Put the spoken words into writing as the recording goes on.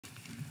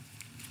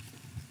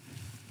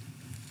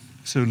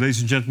So, ladies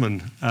and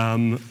gentlemen,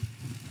 I'm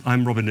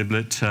Robert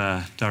Niblett,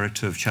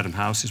 Director of Chatham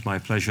House. It's my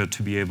pleasure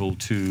to be able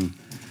to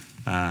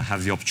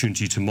have the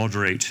opportunity to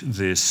moderate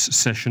this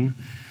session,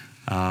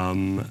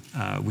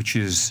 which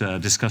is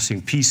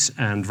discussing peace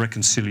and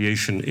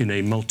reconciliation in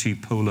a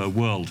multipolar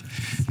world.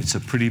 It's a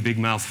pretty big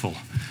mouthful,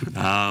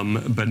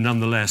 but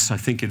nonetheless, I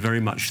think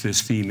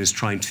this theme is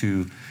trying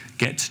to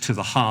get to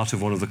the heart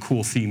of one of the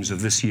core themes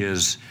of this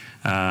year's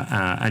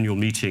annual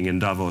meeting in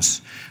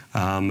Davos,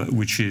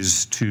 which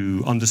is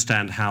to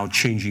understand how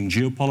changing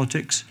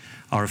geopolitics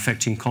are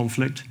affecting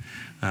conflict.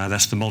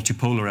 That's the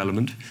multipolar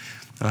element.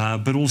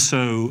 But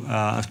also,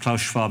 as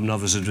Klaus Schwab and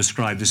others have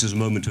described, this is a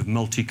moment of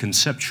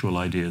multi-conceptual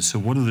ideas. So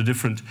what are the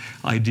different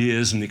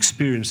ideas and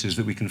experiences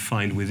that we can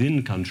find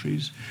within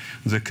countries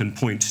that can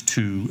point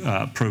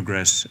to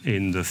progress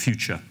in the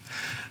future?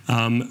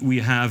 We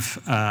have,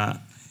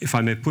 if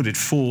I may put it,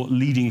 4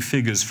 leading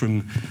figures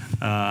from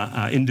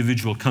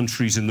individual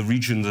countries in the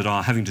region that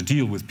are having to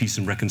deal with peace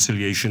and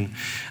reconciliation,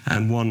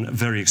 and one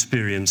very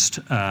experienced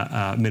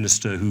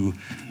minister who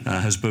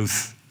has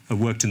both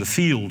worked in the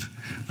field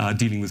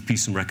dealing with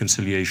peace and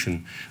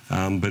reconciliation,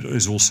 but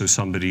is also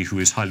somebody who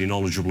is highly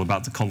knowledgeable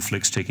about the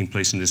conflicts taking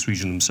place in this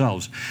region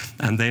themselves.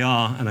 And they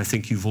are, and I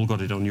think you've all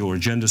got it on your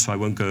agenda, so I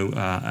won't go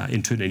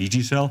into it in any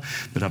detail,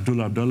 but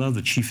Abdullah,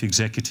 the Chief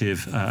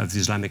Executive of the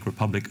Islamic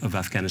Republic of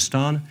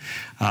Afghanistan.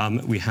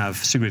 We have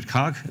Sigrid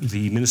Kaag,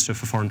 the Minister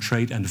for Foreign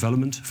Trade and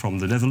Development from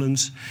the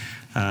Netherlands.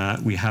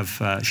 We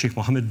have Sheikh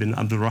Mohammed bin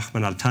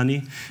Abdulrahman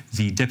Thani,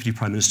 the Deputy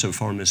Prime Minister and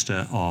Foreign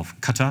Minister of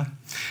Qatar.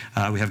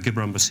 We have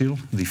Gebran Bassil,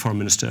 the Foreign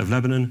Minister of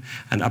Lebanon,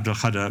 and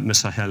Abdelkader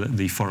Messahel,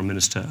 the Foreign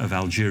Minister of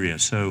Algeria.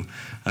 So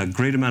a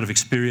great amount of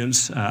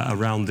experience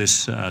around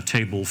this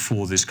table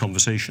for this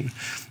conversation.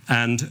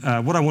 And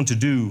what I want to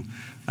do,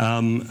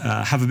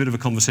 have a bit of a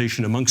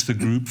conversation amongst the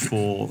group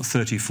for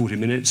 30, 40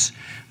 minutes,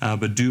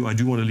 but I do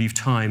want to leave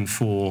time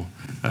for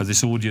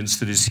this audience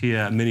that is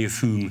here, many of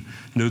whom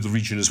know the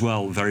region as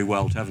well, very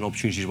well, to have an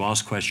opportunity to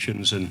ask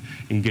questions and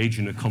engage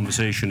in a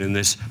conversation in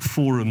this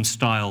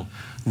forum-style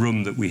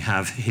room that we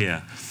have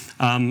here.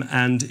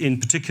 And in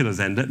particular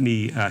then, let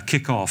me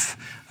kick off,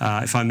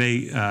 if I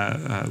may,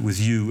 with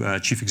you,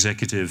 Chief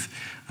Executive,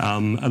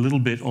 a little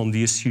bit on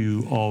the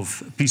issue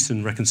of peace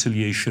and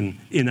reconciliation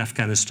in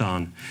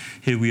Afghanistan.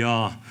 Here we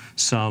are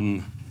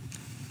some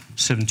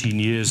 17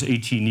 years,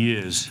 18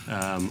 years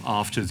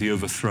after the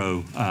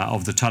overthrow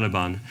of the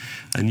Taliban.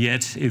 And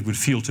yet it would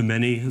feel to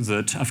many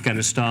that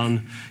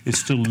Afghanistan is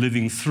still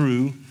living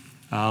through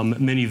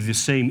many of the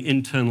same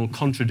internal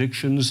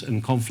contradictions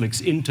and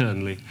conflicts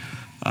internally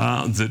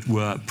that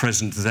were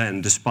present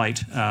then,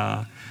 despite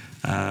at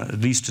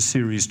least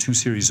two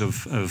series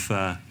of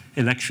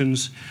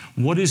elections.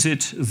 What is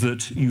it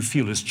that you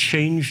feel has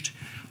changed?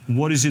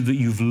 What is it that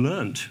you've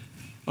learnt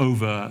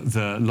over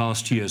the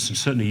last years, and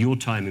certainly your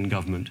time in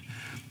government,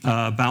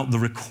 about the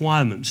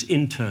requirements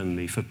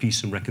internally for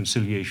peace and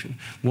reconciliation?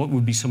 What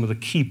would be some of the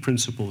key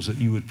principles that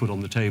you would put on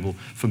the table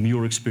from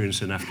your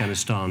experience in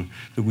Afghanistan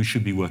that we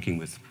should be working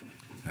with?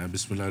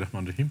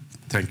 Bismillahirrahmanirrahim.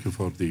 Thank you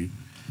for the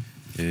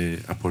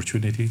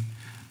opportunity.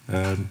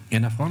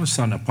 In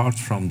Afghanistan, apart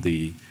from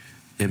the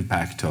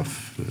impact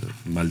of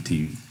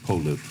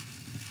multipolar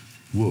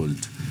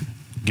world,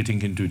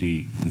 getting into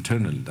the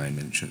internal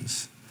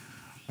dimensions,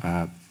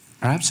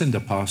 perhaps in the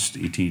past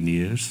 18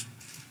 years,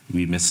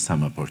 we missed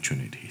some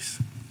opportunities.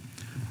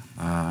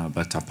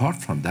 But apart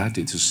from that,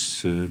 it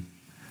is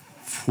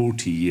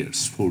 40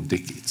 years, 4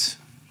 decades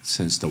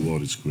since the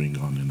war is going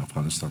on in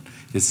Afghanistan.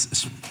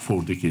 It's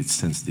 4 decades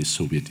since the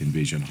Soviet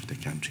invasion of the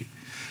country.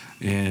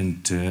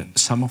 And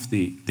some of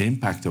the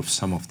impact of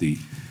some of the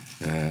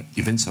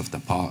events of the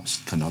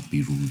past cannot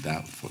be ruled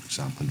out. For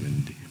example,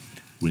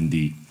 when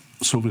the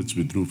Soviets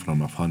withdrew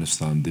from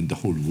Afghanistan, then the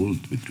whole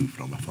world withdrew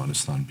from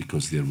Afghanistan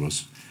because there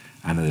was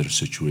another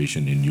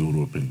situation in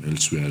Europe and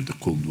elsewhere. The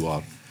Cold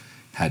War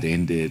had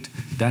ended.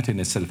 That in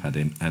itself had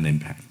an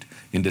impact.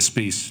 In the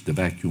space, the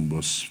vacuum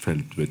was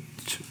filled with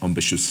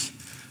ambitious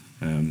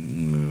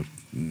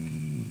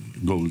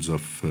goals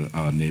of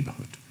our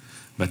neighborhood.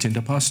 But in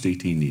the past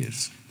 18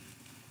 years,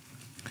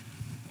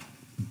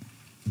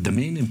 the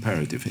main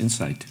imperative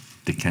inside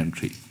the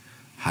country,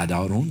 had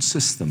our own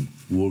system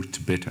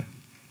worked better,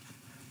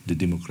 the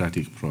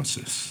democratic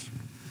process,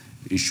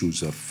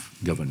 issues of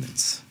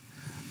governance,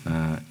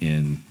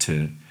 and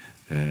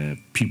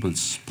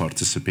people's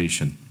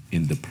participation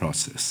in the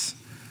process,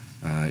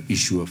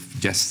 issue of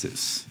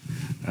justice,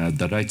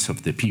 the rights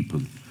of the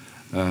people,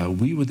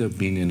 we would have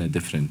been in a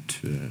different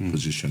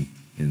position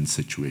and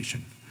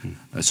situation.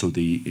 So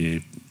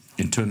the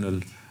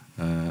internal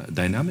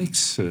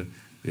dynamics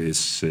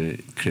is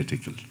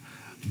critical.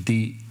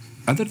 The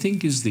other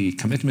thing is the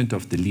commitment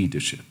of the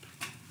leadership,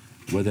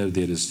 whether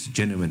there is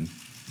genuine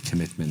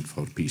commitment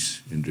for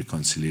peace and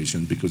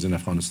reconciliation, because in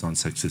Afghanistan,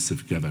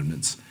 successive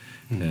governments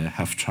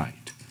have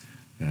tried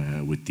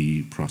with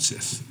the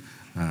process,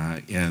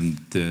 and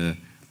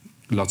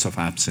lots of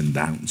ups and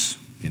downs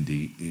in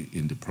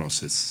the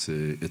process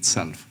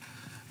itself.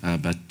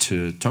 But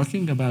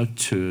talking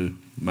about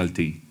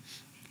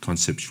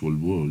multi-conceptual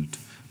world,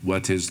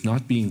 what is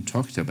not being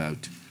talked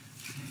about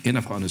in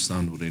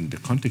Afghanistan or in the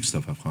context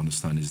of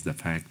Afghanistan is the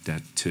fact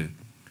that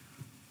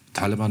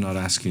Taliban are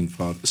asking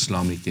for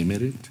Islamic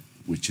Emirate,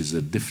 which is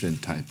a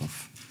different type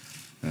of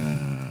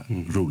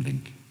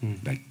ruling.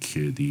 Like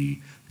the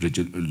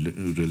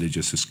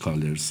religious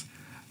scholars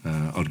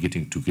are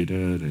getting together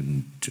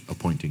and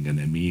appointing an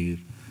emir,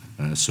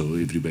 so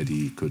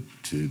everybody could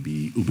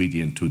be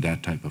obedient to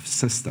that type of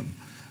system,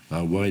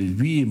 while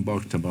we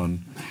embarked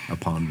upon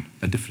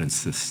a different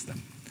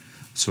system.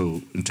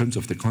 So in terms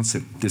of the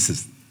concept, this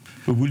is...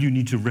 But will you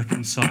need to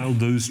reconcile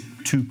those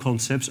two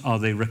concepts? Are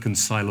they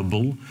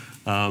reconcilable?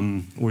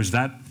 Or is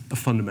that a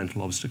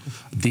fundamental obstacle?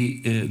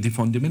 The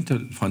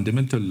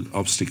fundamental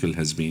obstacle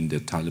has been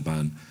that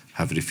Taliban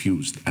have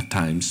refused at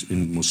times,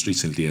 and most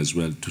recently as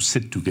well, to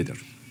sit together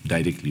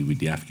directly with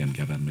the Afghan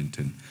government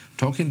and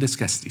talk and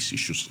discuss these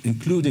issues,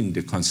 including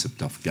the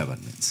concept of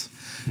governance,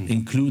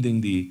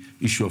 including the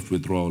issue of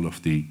withdrawal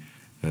of the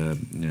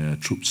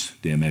troops,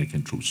 the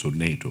American troops or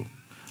NATO.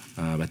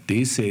 What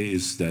they say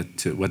is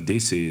that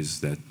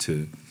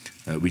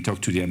we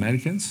talk to the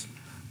Americans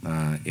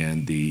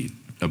and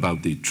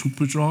about the troop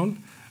withdrawal,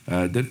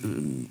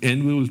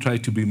 and we will try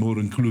to be more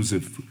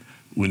inclusive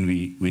when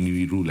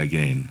we rule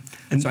again.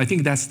 And so I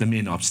think that's the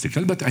main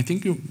obstacle. But I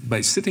think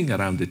by sitting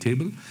around the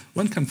table,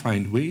 one can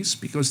find ways,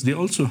 because they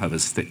also have a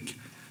stake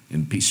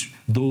in peace.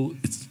 Though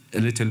it's a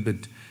little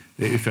bit,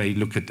 if I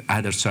look at the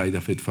other side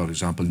of it, for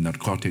example,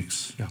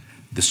 narcotics,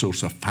 the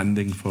source of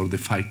funding for the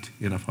fight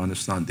in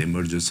Afghanistan, the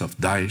emergence of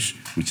Daesh,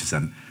 which is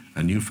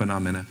a new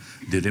phenomenon,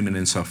 the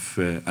remnants of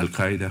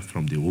Al-Qaeda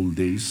from the old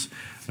days.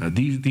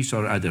 These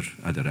are other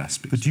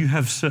aspects. But do you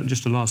have certain,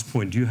 just a last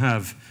point, do you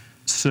have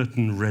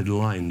certain red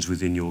lines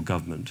within your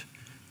government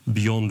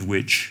beyond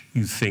which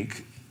you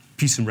think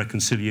peace and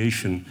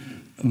reconciliation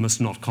must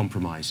not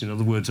compromise? In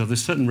other words, are there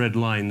certain red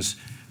lines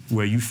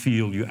where you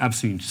feel you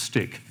absolutely need to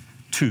stick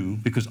to,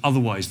 because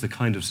otherwise the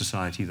kind of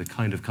society, the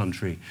kind of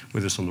country,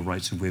 whether it's on the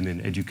rights of women,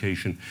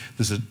 education,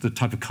 the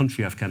type of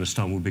country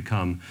Afghanistan will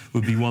become,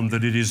 would be one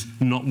that it is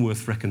not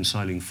worth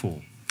reconciling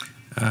for?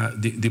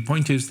 The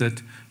point is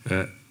that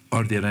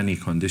are there any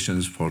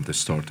conditions for the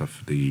start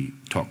of the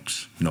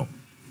talks? No.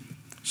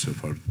 So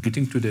for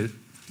getting to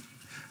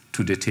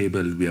the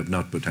table, we have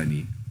not put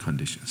any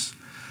conditions.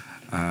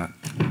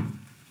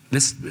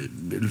 Let's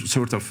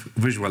sort of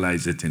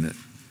visualize it in a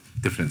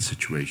different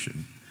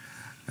situation.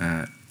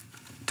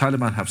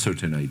 Taliban have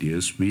certain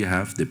ideas. We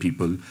have the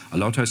people. A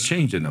lot has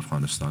changed in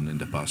Afghanistan in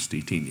the past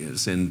 18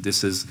 years, and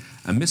this is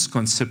a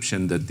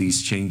misconception that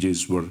these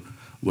changes were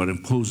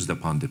imposed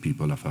upon the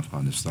people of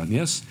Afghanistan.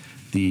 Yes,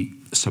 the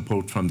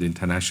support from the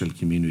international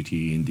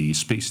community in the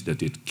space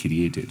that it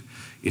created,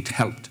 it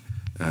helped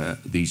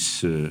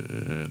these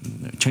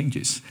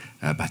changes,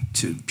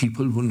 but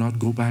people will not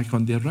go back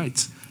on their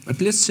rights.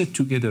 But let's sit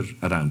together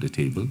around the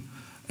table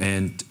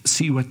and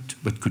see what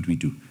could we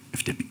do.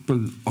 If the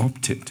people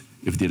opted,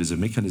 if there is a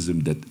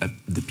mechanism that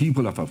the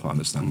people of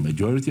Afghanistan,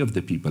 majority of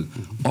the people,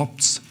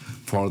 opts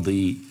for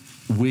the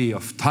way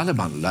of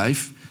Taliban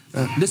life,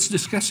 let's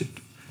discuss it.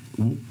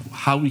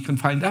 How we can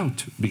find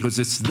out, because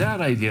it's their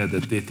idea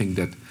that they think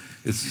that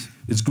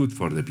it's good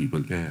for the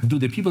people. Yeah. Do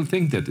the people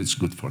think that it's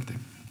good for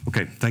them?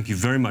 Okay, thank you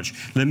very much.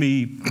 Let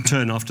me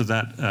turn after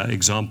that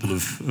example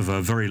of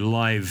a very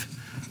live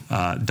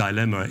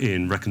dilemma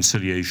in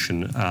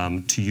reconciliation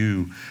to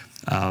you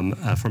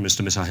from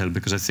Mr. Messahel,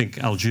 because I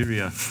think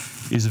Algeria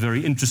is a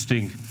very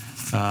interesting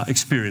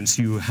experience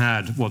you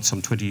had,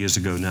 some 20 years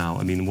ago now.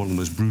 I mean, one of the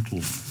most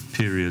brutal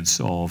periods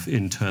of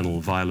internal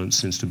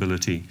violence,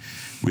 instability,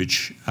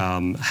 which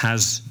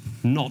has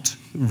not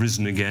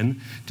risen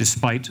again,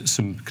 despite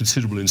some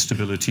considerable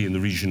instability in the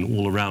region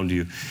all around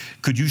you.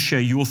 Could you share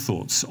your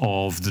thoughts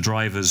of the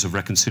drivers of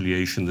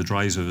reconciliation, the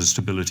drivers of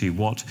stability?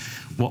 What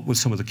were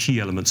some of the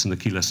key elements and the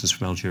key lessons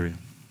from Algeria?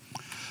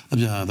 Eh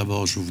bien,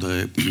 d'abord, je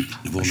voudrais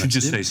vous I should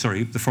just say,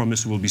 sorry, the Foreign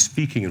Minister will be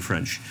speaking in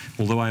French,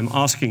 although I'm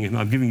asking him,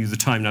 I'm giving you the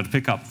time now to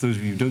pick up, those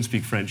of you who don't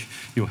speak French,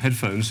 your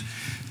headphones,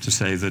 to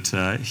say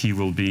that he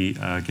will be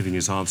giving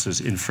his answers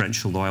in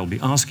French, although I'll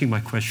be asking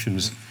my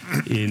questions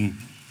in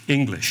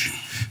English,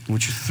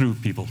 which threw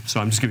people. So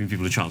I'm just giving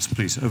people a chance.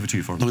 Please, over to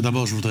you, Foreign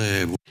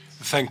Minister.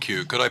 Thank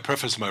you. Could I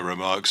preface my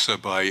remarks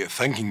by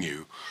thanking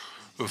you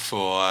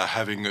for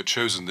having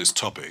chosen this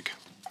topic?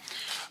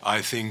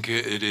 I think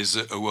it is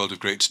a world of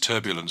great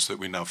turbulence that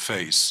we now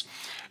face,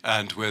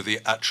 and where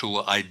the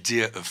actual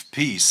idea of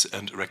peace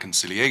and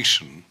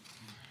reconciliation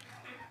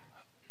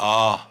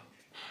are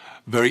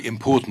very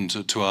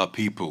important to our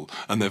people,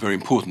 and they're very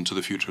important to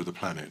the future of the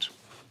planet.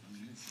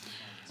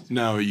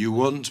 Now, you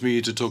want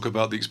me to talk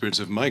about the experience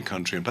of my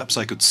country, and perhaps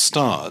I could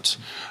start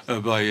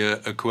by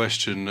a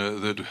question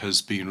that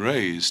has been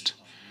raised.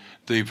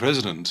 The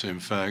President, in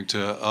fact,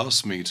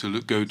 asked me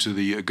to go to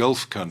the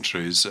Gulf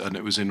countries, and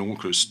it was in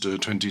August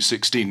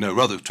 2016, no,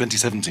 rather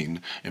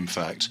 2017, in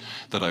fact,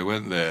 that I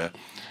went there.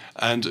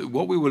 And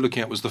what we were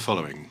looking at was the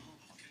following.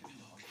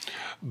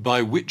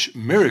 By which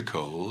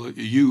miracle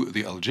you,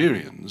 the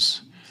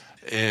Algerians,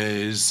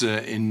 is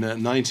in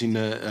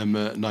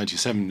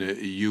 1997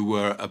 you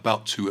were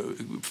about to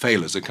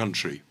fail as a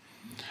country.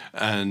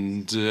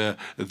 And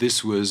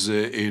this was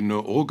in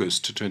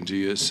August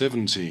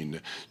 2017.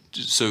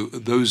 So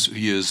those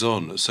years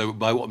on, so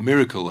by what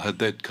miracle had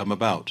that come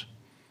about?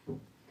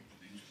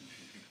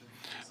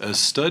 A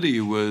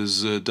study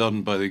was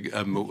done by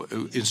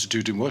the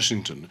Institute in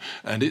Washington,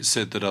 and it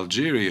said that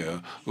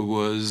Algeria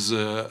was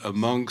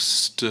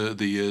amongst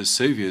the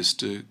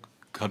safest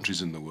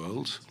countries in the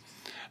world,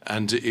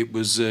 and it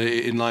was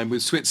in line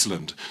with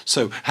Switzerland.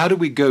 So how do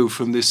we go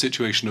from this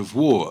situation of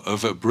war,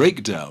 of a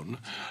breakdown,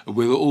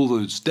 with all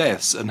those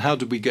deaths, and how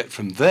do we get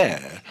from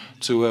there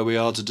to where we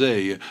are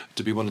today,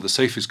 to be one of the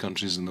safest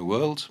countries in the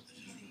world?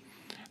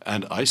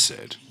 And I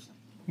said,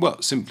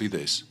 well, simply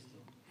this.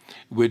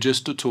 We're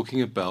just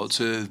talking about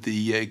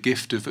the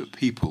gift of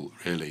people,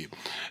 really.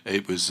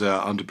 It was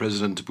under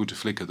President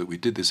Bouteflika that we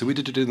did this, and we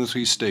did it in the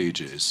 3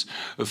 stages.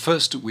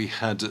 First, we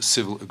had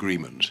civil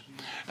agreement,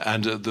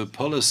 and the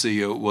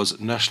policy was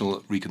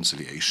national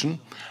reconciliation,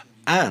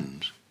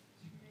 and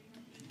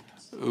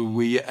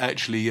we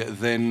actually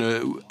then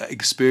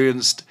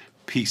experienced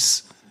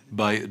peace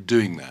by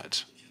doing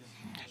that.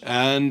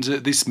 And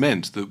this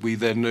meant that we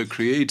then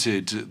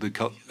created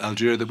the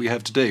Algeria that we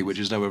have today, which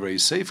is now a very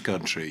safe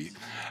country.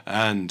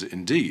 And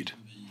indeed,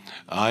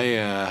 I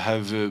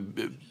have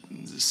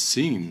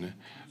seen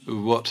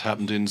what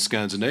happened in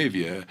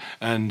Scandinavia,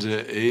 and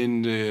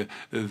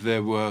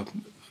there were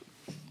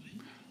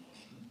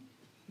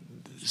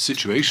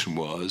situation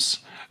was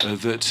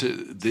that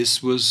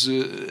this was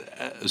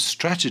a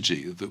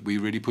strategy that we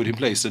really put in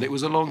place, and it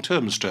was a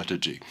long-term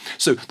strategy.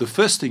 So the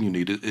first thing you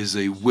need is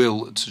a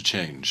will to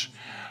change,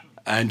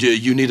 and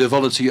you need a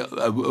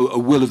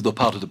will of the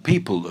part of the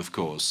people, of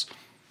course.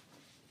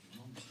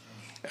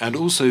 And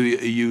also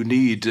you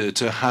need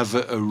to have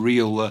a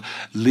real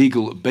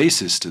legal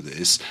basis to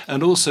this,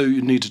 and also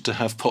you need to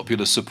have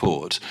popular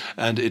support.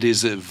 And it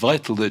is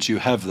vital that you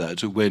have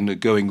that when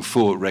going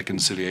for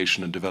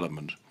reconciliation and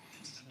development.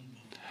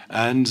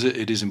 And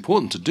it is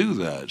important to do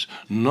that,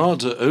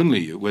 not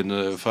only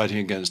when fighting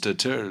against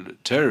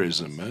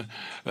terrorism,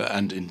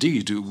 and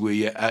indeed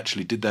we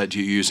actually did that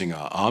using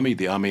our army.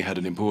 The army had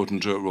an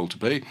important role to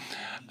play,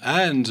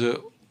 and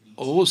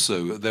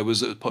also there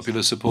was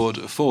popular support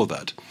for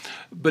that.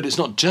 But it's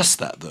not just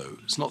that, though.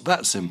 It's not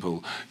that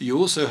simple. You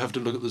also have to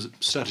look at the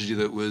strategy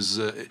that was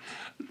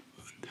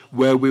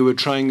where we were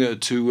trying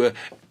to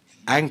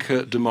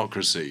anchor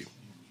democracy.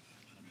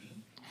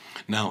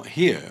 Now,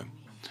 here,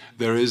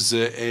 there is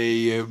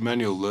a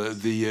manual,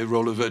 the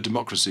role of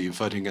democracy in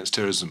fighting against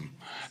terrorism.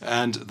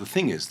 And the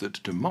thing is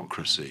that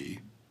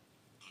democracy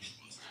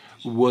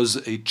was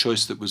a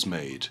choice that was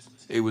made.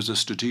 It was a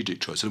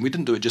strategic choice. And we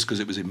didn't do it just because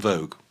it was in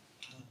vogue.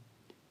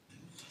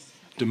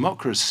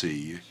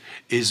 Democracy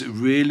is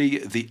really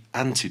the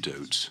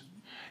antidote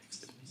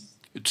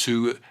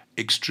to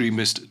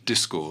extremist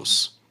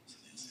discourse.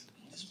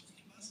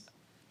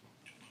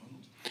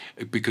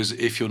 Because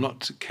if you're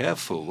not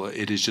careful,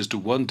 it is just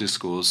one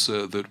discourse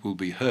that will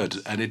be heard.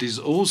 And it is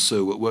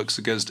also what works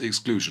against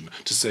exclusion,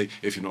 to say,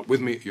 if you're not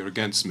with me, you're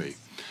against me.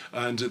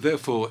 And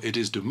therefore, it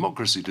is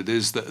democracy that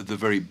is the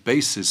very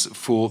basis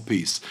for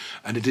peace.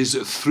 And it is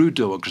through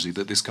democracy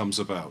that this comes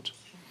about.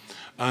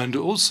 And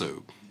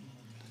also,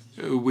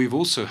 we've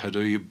also had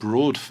a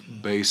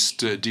broad-based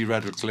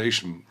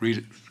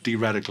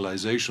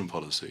de-radicalization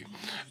policy.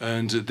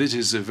 And this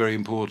is very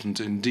important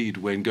indeed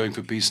when going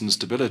for peace and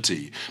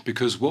stability,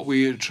 because what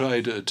we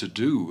tried to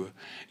do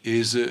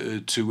is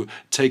to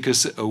take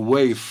us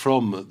away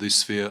from the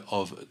sphere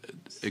of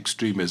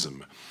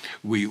extremism.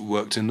 We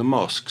worked in the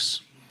mosques.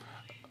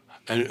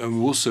 And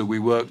also we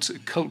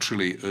worked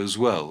culturally as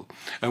well.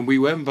 And we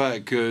went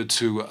back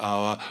to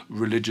our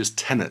religious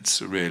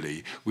tenets,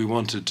 really. We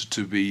wanted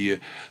to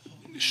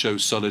show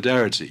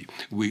solidarity.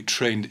 We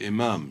trained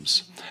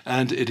imams.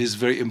 And it is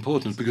very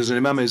important, because an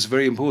imam is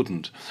very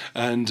important.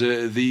 And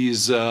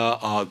these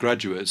are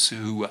graduates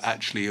who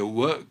actually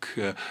work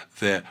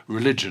their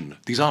religion.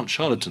 These aren't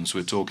charlatans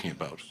we're talking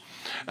about.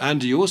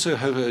 And you also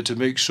have to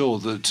make sure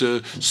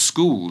that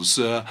schools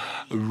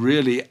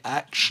really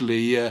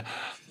actually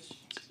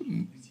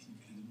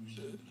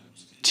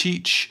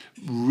teach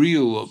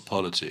real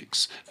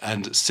politics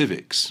and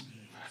civics.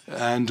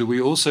 And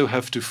we also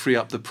have to free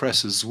up the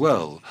press as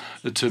well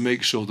to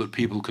make sure that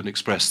people can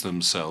express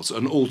themselves.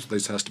 And all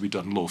this has to be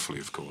done lawfully,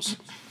 of course.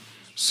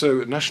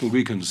 So national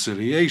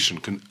reconciliation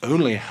can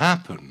only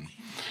happen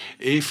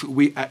if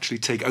we actually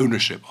take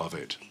ownership of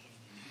it.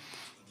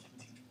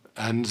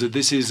 And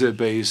this is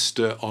based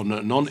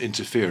on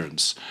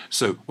non-interference.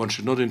 So one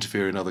should not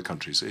interfere in other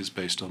countries. It's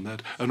based on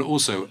that. And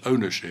also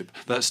ownership.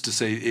 That's to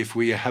say, if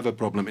we have a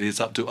problem, it is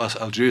up to us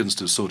Algerians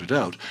to sort it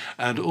out.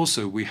 And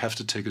also, we have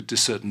to take a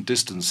certain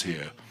distance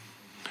here.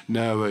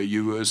 Now,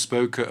 you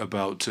spoke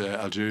about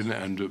Algeria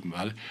and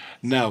Mali.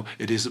 Now,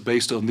 it is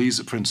based on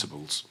these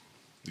principles.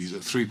 These are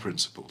 3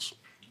 principles.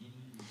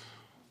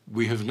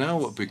 we have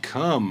now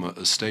become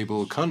a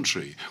stable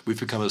country. We've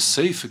become a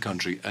safer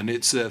country, and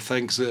it's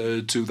thanks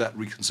to that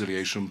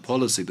reconciliation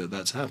policy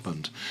that's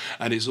happened.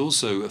 And it's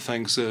also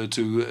thanks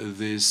to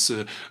this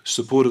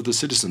support of the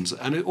citizens.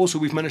 And also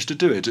we've managed to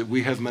do it.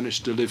 We have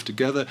managed to live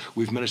together.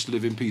 We've managed to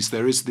live in peace.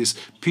 There is this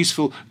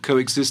peaceful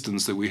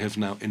coexistence that we have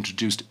now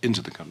introduced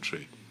into the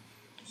country.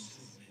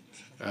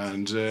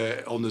 And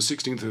on the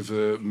 16th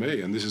of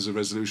May, and this is a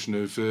resolution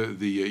of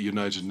the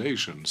United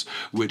Nations,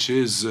 which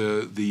is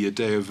the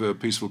day of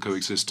peaceful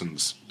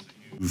coexistence.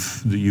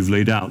 That you've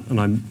laid out,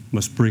 and I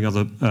must bring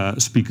other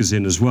speakers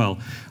in as well.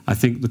 I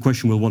think the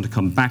question we'll want to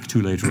come back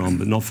to later on,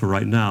 but not for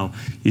right now,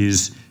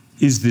 is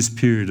this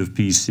period of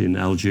peace in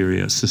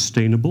Algeria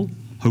sustainable?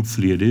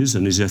 Hopefully it is,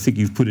 and I think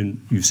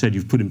you've said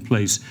you've put in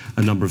place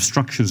a number of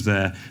structures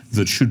there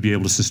that should be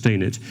able to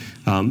sustain it.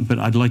 But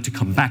I'd like to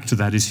come back to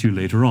that issue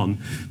later on,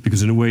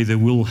 because in a way there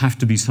will have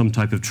to be some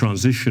type of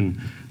transition,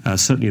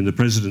 certainly in the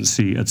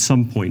presidency at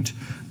some point,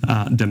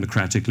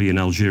 democratically in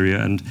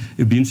Algeria. And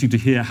it'd be interesting to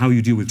hear how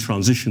you deal with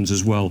transitions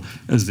as well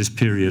as this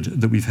period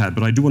that we've had.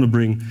 But I do want to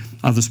bring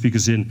other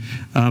speakers in.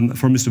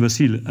 From Mr.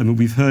 Bassil, I mean,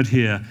 we've heard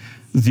here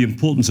the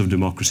importance of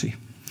democracy.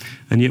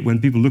 And yet when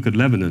people look at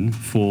Lebanon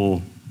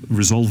for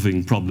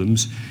resolving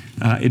problems,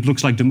 it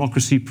looks like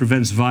democracy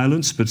prevents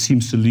violence, but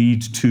seems to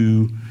lead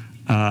to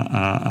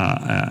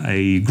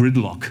a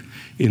gridlock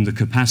in the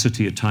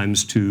capacity at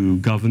times to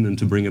govern and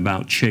to bring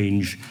about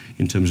change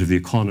in terms of the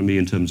economy,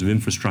 in terms of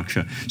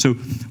infrastructure. So,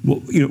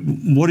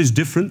 what is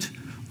different,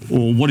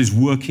 or what is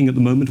working at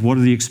the moment? What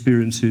are the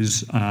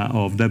experiences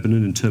of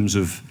Lebanon in terms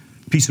of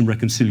peace and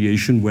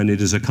reconciliation when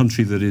it is a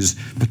country that is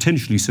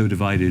potentially so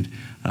divided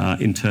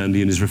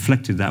internally and is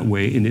reflected that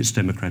way in its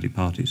democratic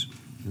parties?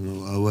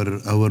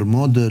 Our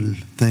model,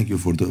 thank you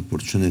for the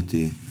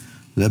opportunity.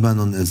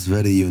 Lebanon is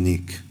very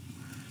unique.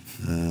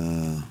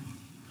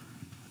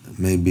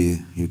 Maybe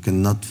you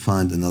cannot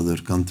find another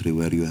country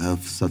where you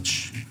have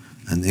such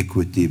an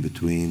equity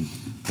between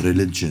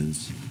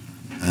religions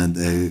and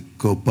a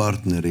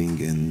co-partnering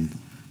in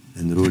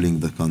ruling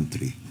the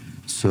country.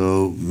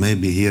 So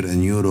maybe here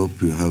in Europe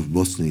you have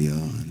Bosnia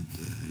and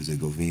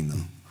Herzegovina,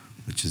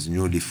 which is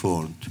newly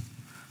formed.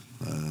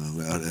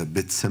 We are a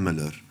bit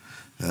similar.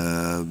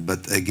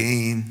 But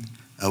again,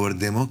 our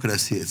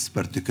democracy, its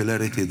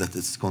particularity that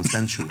it's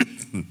consensual.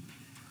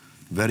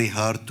 Very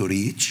hard to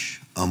reach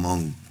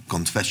among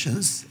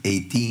confessions,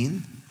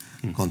 18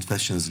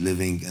 confessions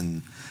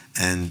living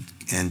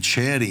and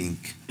sharing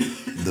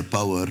the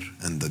power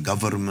and the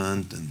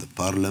government and the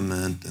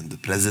parliament and the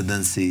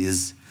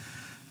presidencies.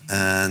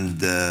 And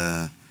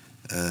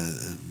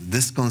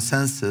this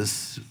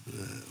consensus,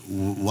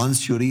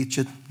 once you reach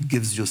it,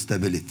 gives you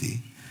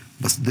stability.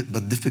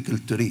 But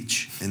difficult to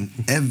reach in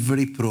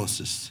every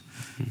process,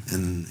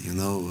 in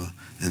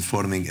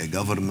forming a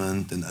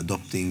government and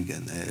adopting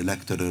an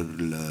electoral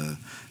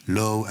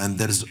law, and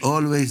there's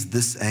always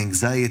this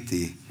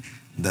anxiety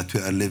that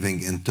we are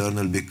living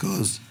internal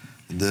because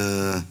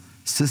the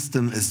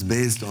system is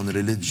based on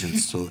religion,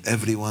 so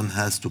everyone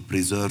has to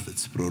preserve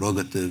its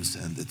prerogatives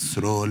and its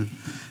role,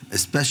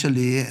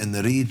 especially in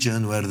a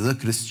region where the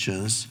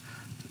Christians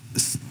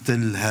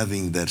still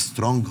having their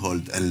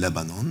stronghold in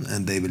Lebanon,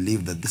 and they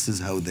believe that this is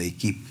how they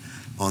keep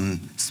on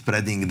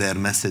spreading their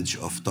message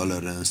of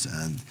tolerance.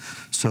 And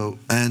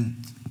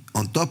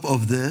on top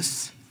of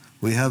this,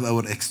 we have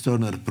our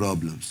external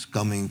problems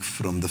coming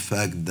from the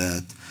fact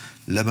that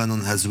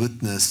Lebanon has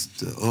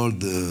witnessed all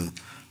the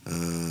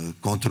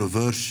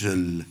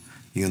controversial,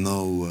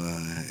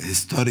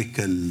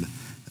 historical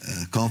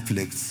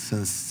conflicts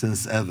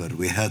since ever.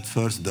 We had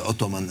first the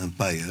Ottoman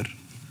Empire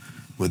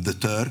with the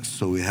Turks,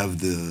 so we have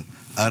the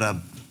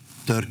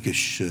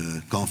Arab-Turkish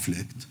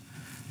conflict.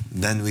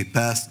 Then we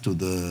passed to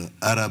the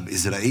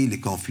Arab-Israeli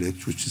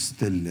conflict, which is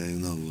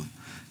still,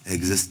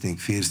 existing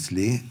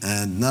fiercely.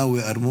 And now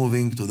we are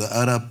moving to the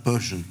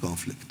Arab-Persian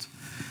conflict.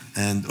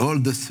 And all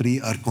the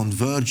three are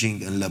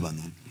converging in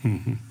Lebanon.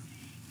 Mm-hmm.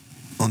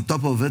 On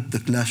top of it, the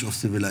clash of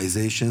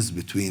civilizations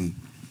between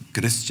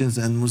Christians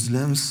and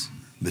Muslims,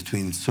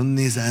 between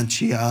Sunnis and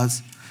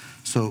Shias.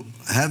 So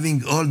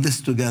having all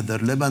this together,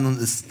 Lebanon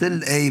is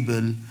still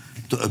able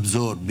to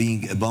absorb,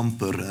 being a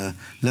bumper.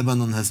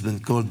 Lebanon has been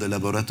called the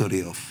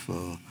laboratory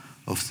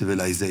of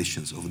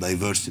civilizations, of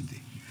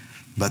diversity.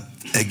 But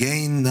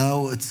again,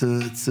 now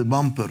it's a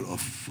bumper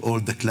of all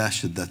the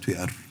clashes that we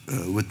are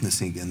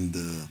witnessing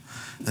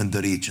in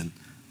the region.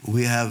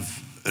 We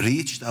have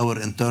reached our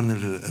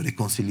internal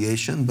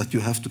reconciliation, but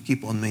you have to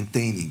keep on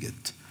maintaining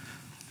it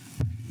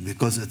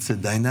because it's a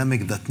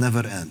dynamic that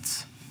never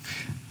ends.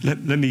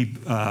 Let me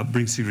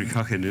bring Sigrid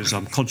Kaag in, as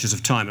I'm conscious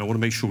of time. I want to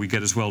make sure we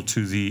get as well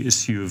to the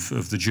issue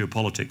of the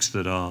geopolitics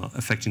that are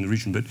affecting the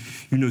region. But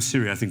you know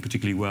Syria, I think,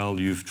 particularly well.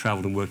 You've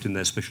traveled and worked in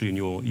there, especially in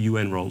your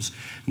UN roles.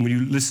 And when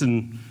you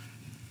listen,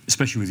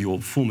 especially with your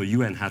former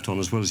UN hat on,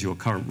 as well as your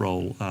current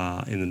role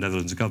in the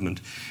Netherlands government,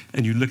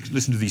 and you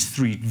listen to these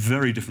three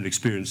very different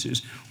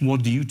experiences,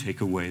 what do you take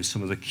away as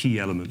some of the key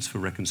elements for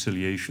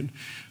reconciliation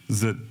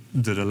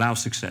that allow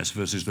success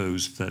versus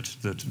those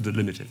that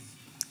limit it?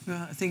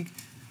 Well, I think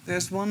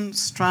There's one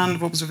strand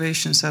of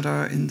observations that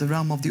are in the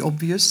realm of the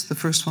obvious. The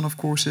first one, of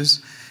course,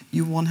 is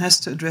one has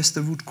to address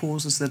the root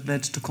causes that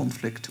led to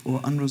conflict or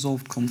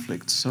unresolved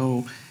conflict.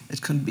 So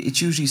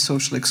it's usually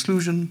social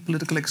exclusion,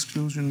 political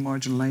exclusion,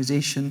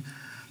 marginalization.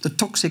 The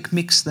toxic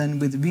mix then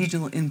with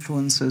regional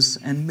influences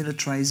and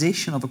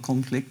militarization of a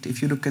conflict.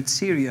 If you look at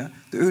Syria,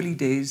 the early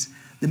days,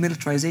 the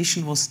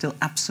militarization was still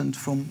absent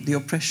from the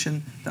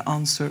oppression, the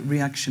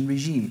answer-reaction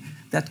regime.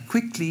 That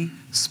quickly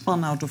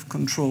spun out of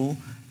control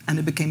and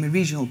it became a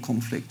regional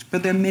conflict.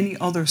 But there are many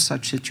other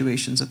such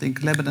situations. I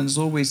think Lebanon has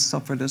always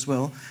suffered as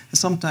well. And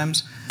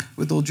sometimes,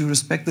 with all due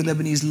respect, the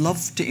Lebanese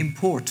love to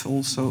import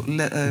also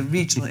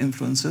regional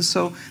influences.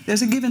 So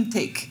there's a give and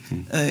take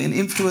in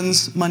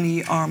influence,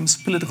 money, arms,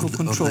 political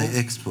control. Or they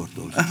export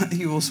also.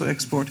 You also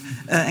export.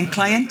 And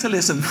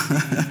clientelism.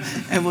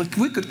 And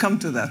we could come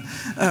to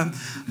that.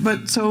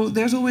 But so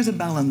there's always a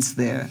balance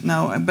there.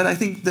 Now, but I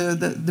think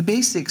the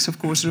basics, of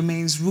course,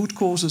 remains root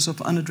causes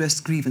of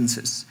unaddressed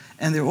grievances.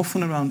 And they're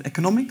often around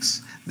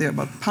economics, they're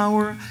about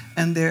power,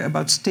 and they're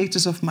about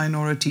status of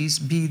minorities,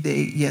 be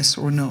they yes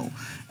or no.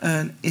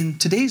 In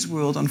today's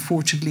world,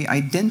 unfortunately,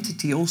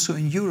 identity also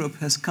in Europe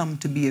has come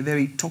to be a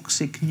very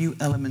toxic new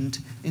element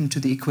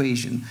into the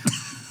equation.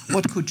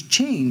 What could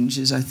change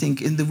is, I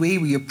think, in the way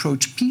we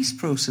approach peace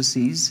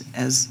processes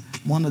as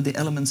one of the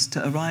elements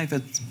to arrive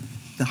at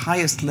the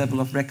highest level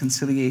of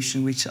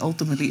reconciliation, which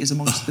ultimately is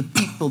amongst the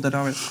people that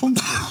are at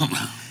conflict,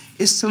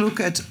 is to look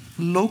at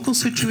local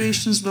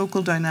situations,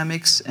 local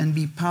dynamics, and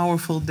be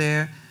powerful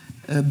there,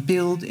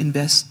 build,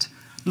 invest,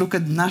 look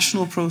at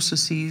national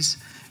processes,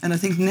 and I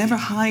think never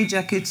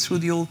hijack it through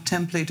the old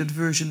templated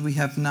version we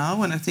have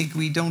now, and I think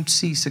we don't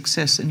see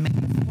success in many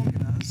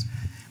formulas.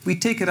 We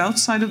take it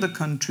outside of the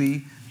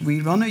country,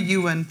 we run a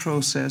UN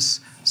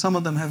process, some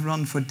of them have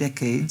run for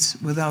decades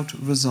without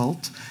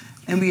result,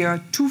 and we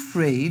are too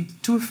afraid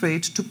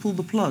to pull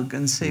the plug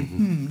and say,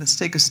 let's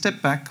take a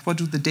step back. What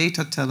do the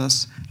data tell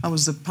us? How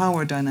is the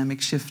power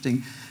dynamic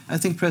shifting? I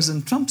think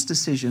President Trump's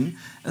decision,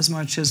 as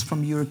much as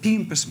from a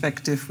European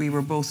perspective, we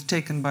were both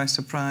taken by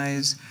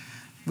surprise,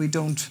 we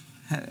don't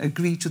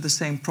agree to the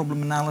same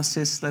problem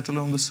analysis, let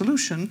alone the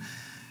solution.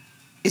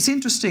 It's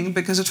interesting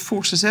because it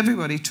forces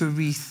everybody to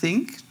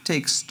rethink,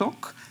 take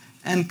stock,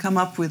 and come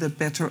up with a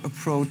better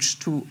approach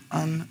to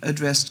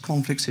unaddressed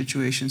conflict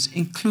situations,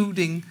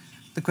 including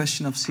the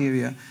question of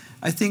Syria.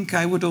 I think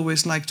I would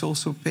always like to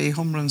also pay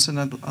homage, and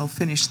I'll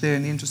finish there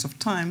in the interest of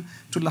time,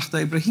 to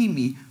Lakhdar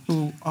Ibrahimi,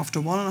 who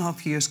after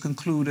 1.5 years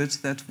concluded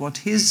that what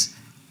his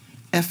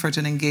effort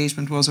and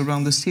engagement was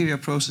around the Syria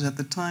process at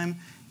the time,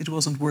 it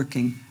wasn't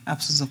working.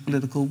 Absence of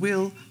political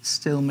will,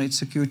 stalemate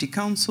Security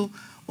Council,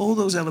 all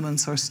those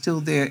elements are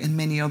still there in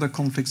many other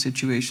conflict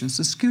situations.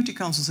 The Security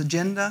Council's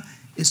agenda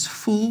is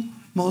full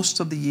most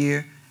of the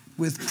year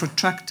with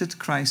protracted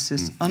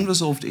crisis,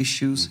 unresolved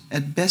issues,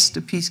 at best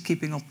a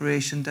peacekeeping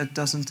operation that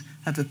doesn't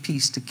have a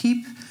peace to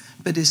keep,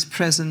 but is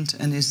present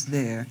and is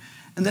there.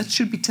 And that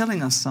should be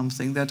telling us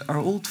something, that our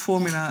old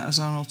formulas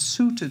are not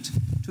suited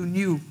to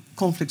new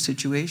conflict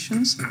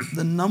situations.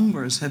 The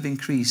numbers have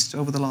increased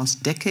over the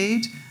last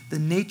decade. The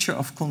nature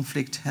of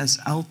conflict has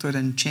altered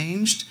and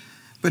changed,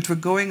 but we're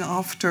going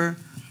after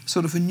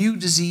sort of a new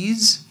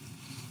disease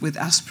with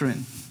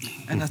aspirin.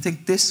 And I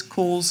think this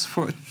calls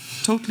for a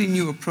totally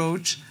new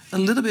approach, a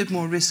little bit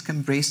more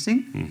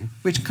risk-embracing,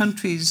 which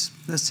countries,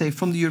 let's say,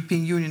 from the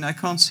European Union, I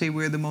can't say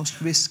we're the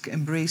most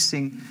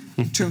risk-embracing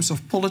in terms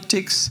of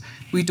politics.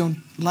 We don't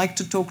like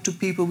to talk to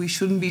people we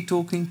shouldn't be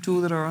talking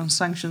to that are on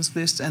sanctions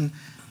lists, and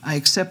I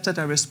accept that,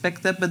 I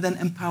respect that, but then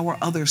empower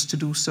others to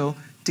do so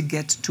to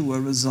get to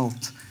a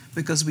result.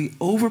 Because we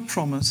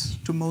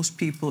overpromise to most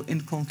people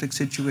in conflict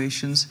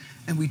situations,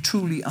 and we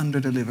truly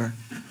underdeliver.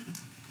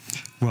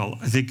 Well,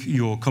 I think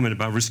your comment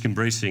about risk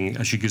embracing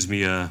actually gives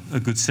me a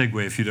good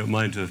segue, if you don't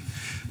mind, to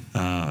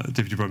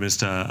Deputy Prime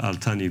Minister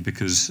Thani,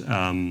 because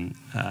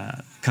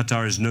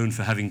Qatar is known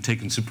for having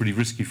taken some pretty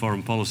risky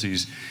foreign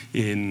policies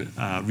in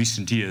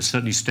recent years,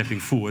 certainly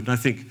stepping forward. And I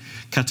think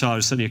Qatar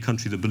is certainly a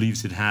country that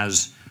believes it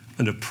has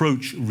an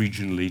approach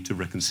regionally to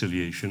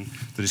reconciliation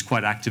that is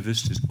quite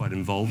activist, is quite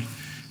involved.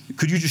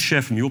 Could you just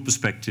share from your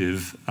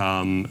perspective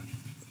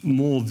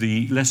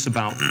less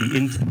about the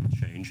internal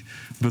change,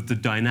 but the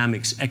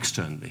dynamics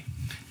externally?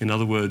 In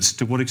other words,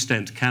 to what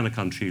extent can a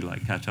country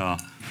like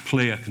Qatar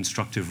play a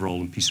constructive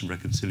role in peace and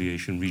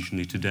reconciliation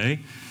regionally today?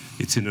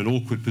 It's in an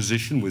awkward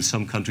position with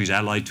some countries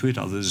allied to it,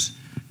 others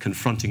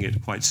confronting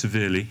it quite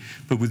severely.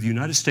 But with the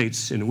United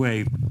States, in a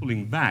way,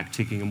 pulling back,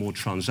 taking a more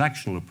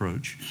transactional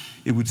approach,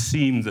 it would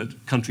seem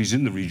that countries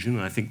in the region,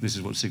 and I think this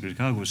is what Sigrid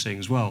Kaag was saying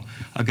as well,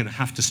 are going to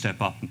have to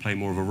step up and play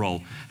more of a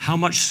role. How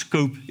much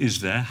scope is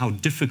there? How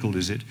difficult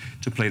is it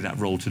to play that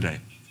role today?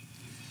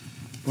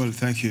 Well,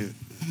 thank you.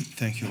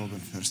 Thank you, Robin,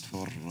 first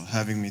for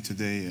having me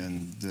today.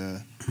 And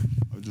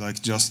I would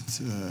like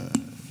just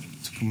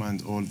to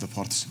commend all the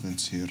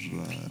participants here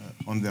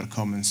on their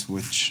comments,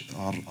 which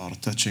are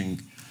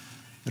touching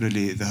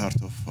really the heart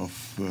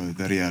of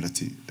the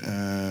reality.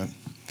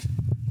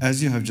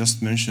 As you have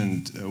just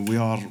mentioned, we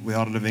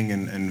are living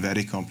in a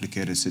very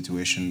complicated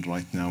situation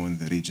right now in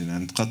the region,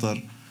 and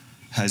Qatar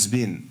has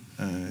been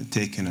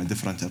taken a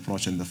different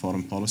approach in the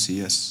foreign policy,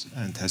 yes,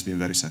 and has been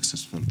very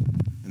successful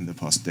in the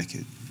past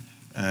decade.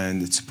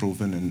 And it's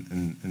proven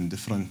in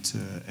different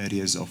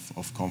areas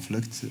of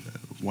conflict.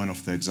 One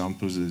of the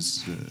examples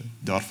is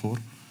Darfur,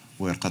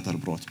 where Qatar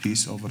brought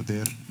peace over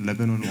there.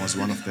 Lebanon was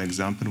one of the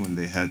examples when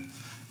they had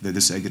the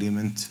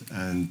disagreement,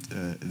 and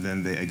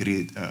then they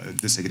agreed,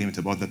 disagreement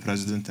about the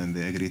president, and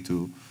they agreed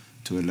to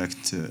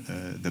elect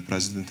the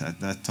president at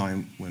that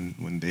time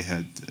when they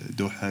had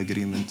Doha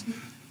agreement.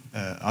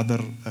 Other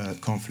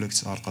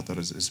conflicts Qatar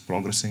is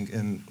progressing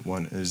in.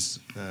 One is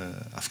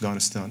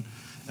Afghanistan.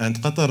 And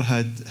Qatar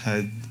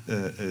had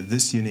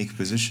this unique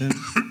position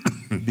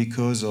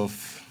because of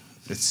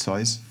its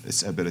size,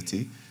 its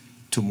ability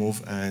to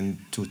move and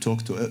to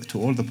talk to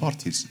all the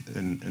parties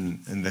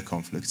in the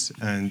conflicts.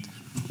 And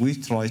we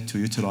try to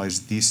utilize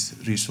these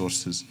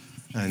resources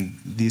and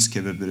these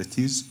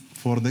capabilities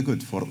for the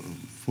good,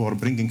 for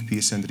bringing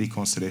peace and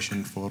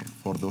reconciliation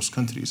for those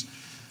countries.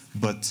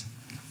 But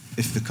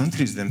if the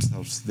countries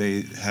themselves,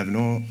 they have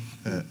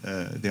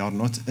they are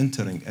not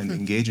entering and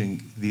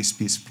engaging these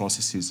peace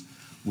processes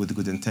with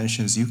good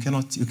intentions, you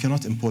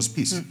cannot impose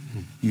peace.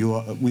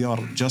 We are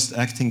just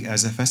acting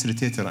as a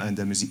facilitator and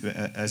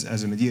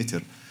as a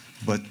mediator.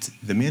 But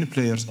the main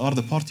players are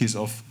the parties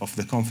of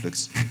the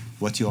conflicts.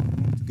 What you are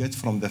going to get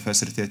from the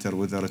facilitator,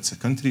 whether it's a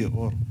country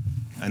or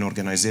an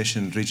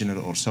organization,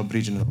 regional or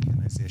sub-regional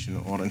organization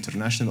or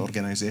international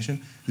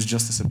organization, is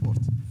just a support.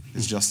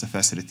 It's just a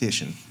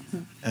facilitation.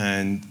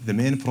 And the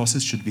main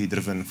process should be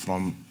driven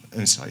from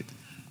inside.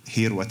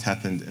 Here, what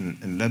happened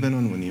in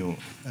Lebanon, when you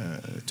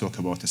talk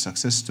about a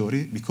success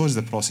story, because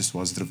the process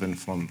was driven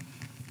from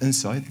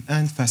inside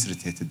and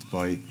facilitated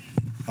by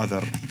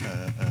other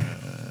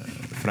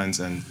friends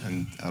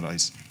and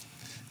allies.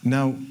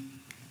 Now,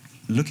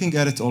 looking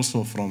at it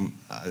also from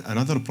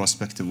another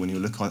perspective, when you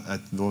look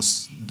at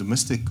those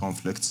domestic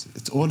conflicts,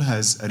 it all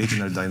has a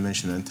regional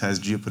dimension and it has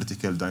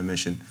geopolitical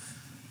dimension.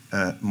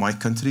 My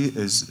country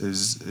has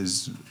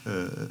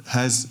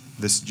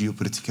this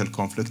geopolitical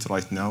conflict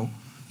right now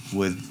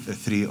with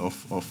 3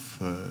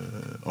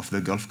 of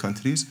the Gulf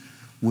countries,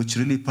 which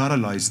really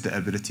paralyzed the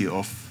ability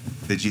of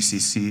the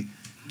GCC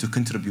to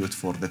contribute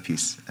for the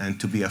peace and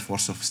to be a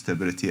force of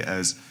stability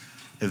as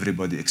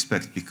everybody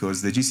expects,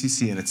 because the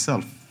GCC in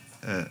itself,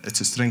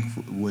 it's a strength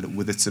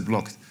with its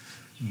bloc.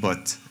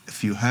 But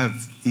if you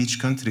have each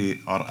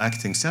country are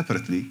acting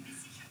separately,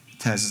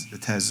 it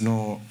has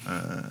no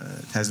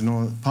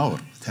power.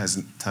 It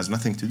has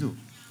nothing to do.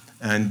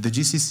 And the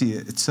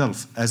GCC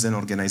itself, as an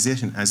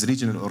organization, as a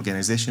regional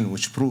organization,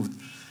 which proved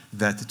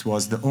that it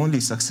was the only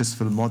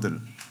successful model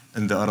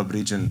in the Arab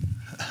region,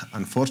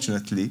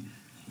 unfortunately,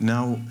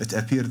 now it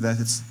appeared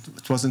that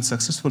it wasn't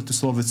successful to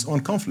solve its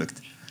own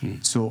conflict.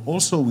 So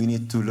also we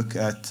need to look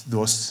at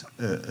those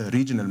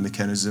regional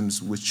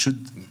mechanisms which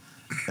should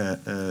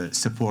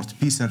support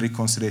peace and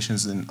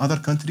reconciliations in other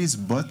countries,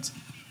 but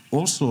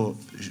also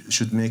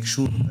should make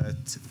sure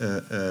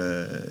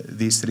that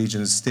these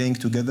regions staying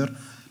together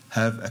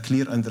have a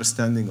clear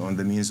understanding on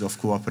the means of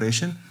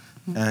cooperation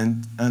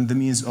and the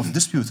means of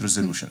dispute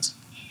resolutions.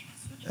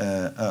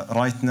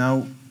 Right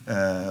now,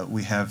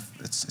 we have,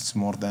 it's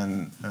more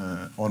than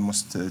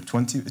almost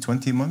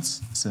 20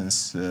 months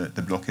since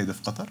the blockade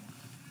of Qatar,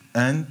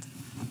 and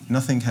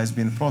nothing has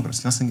been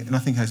progressed,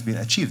 nothing has been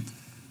achieved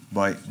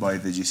by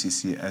the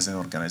GCC as an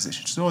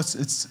organization. So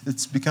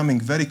it's becoming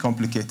very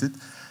complicated,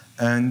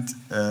 and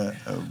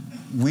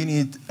we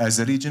need, as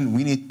a region,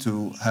 we need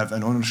to have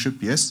an ownership,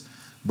 yes,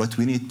 but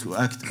we need to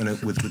act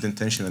with good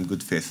intention and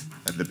good faith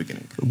at the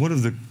beginning. One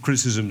of the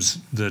criticisms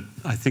that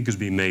I think has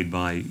been made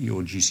by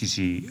your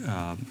GCC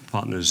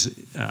partners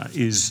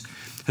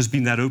has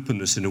been that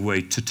openness in a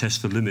way to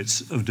test the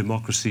limits of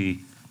democracy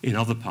in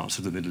other parts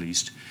of the Middle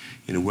East.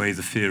 In a way,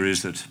 the fear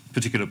is that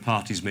particular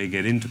parties may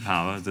get into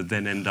power that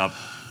then end up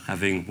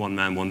having one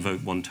man, one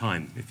vote, one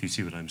time, if you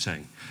see what I'm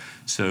saying.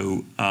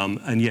 So,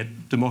 and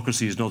yet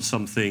democracy is not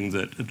something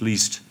that, at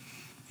least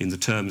in the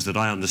terms that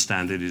I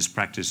understand it, is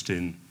practiced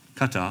in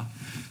Qatar.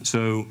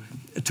 So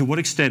to what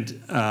extent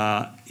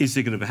is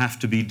there going to have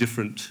to be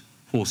different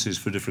horses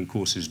for different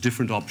courses,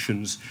 different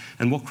options?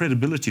 And what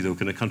credibility, though,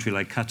 can a country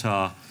like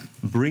Qatar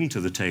bring to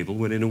the table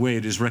when, in a way,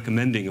 it is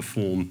recommending a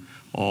form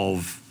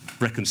of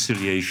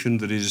reconciliation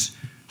that is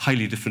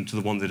highly different to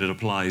the one that it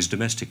applies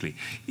domestically?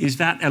 Is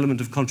that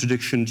element of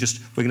contradiction just,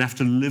 we're going to have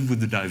to live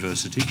with the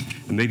diversity,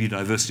 and maybe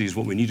diversity is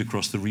what we need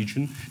across the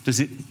region? Does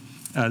it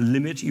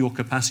limit your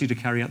capacity to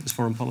carry out this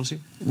foreign policy?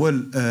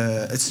 Well,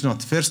 it's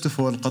not. First of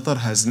all, Qatar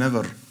has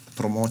never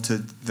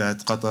promoted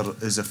that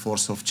Qatar is a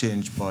force of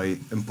change by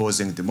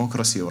imposing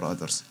democracy or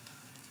others.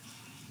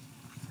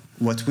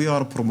 What we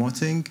are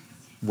promoting,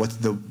 what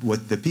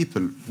the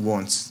people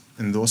want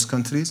in those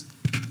countries,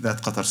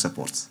 that Qatar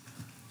supports.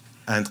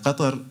 And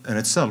Qatar in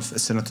itself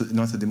is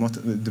not a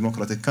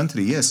democratic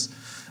country, yes,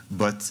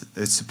 but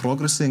it's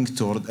progressing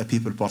toward a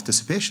people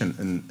participation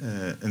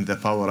in the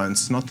power, and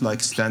it's not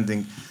like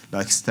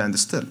stand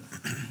still.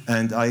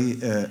 And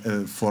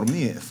for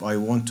me, if I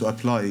want to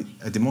apply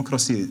a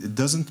democracy, it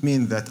doesn't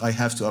mean that I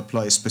have to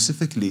apply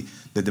specifically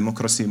the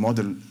democracy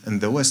model in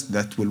the West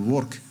that will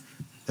work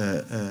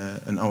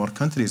in our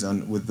countries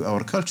and with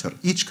our culture.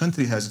 Each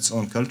country has its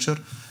own culture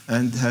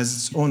and has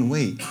its own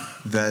way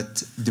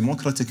that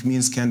democratic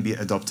means can be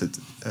adopted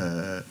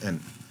in.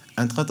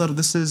 And Qatar,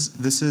 this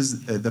is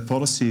the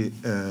policy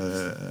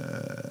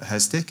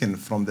has taken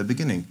from the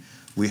beginning.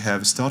 We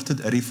have started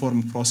a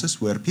reform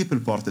process where people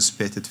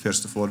participated,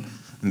 first of all,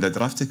 in the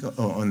drafting,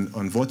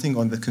 on voting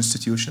on the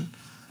constitution,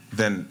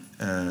 then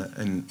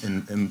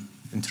in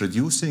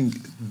introducing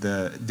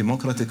the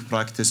democratic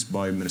practice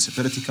by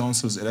municipality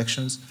councils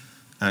elections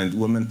and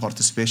women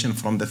participation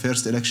from the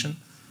first election,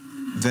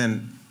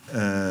 then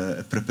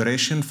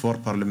preparation for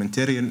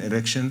parliamentarian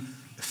election,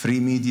 free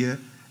media.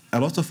 A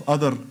lot of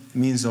other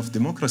means of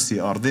democracy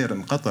are there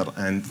in Qatar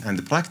and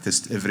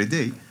practiced every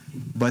day,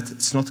 but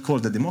it's not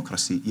called a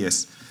democracy,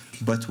 yes.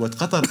 But what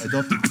Qatar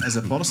adopted as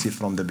a policy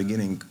from the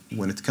beginning,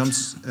 when it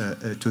comes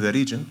to the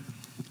region,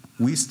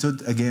 we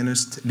stood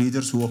against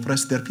leaders who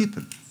oppressed their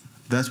people.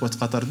 That's what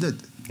Qatar did.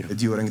 Yeah.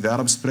 During the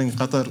Arab Spring,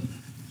 Qatar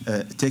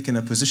taken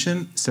a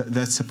position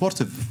that's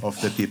supportive of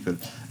the people.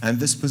 And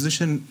this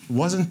position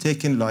wasn't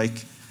taken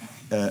like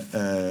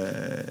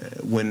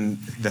when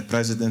the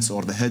presidents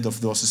or the head of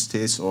those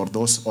states or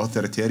those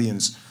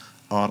authoritarians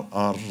are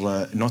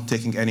not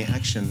taking any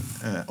action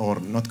or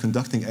not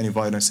conducting any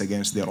violence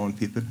against their own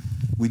people.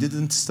 We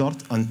didn't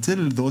start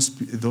until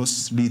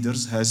those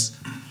leaders has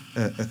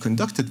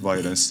conducted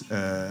violence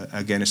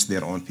against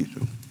their own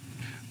people.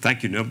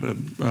 Thank you. No,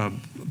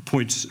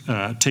 points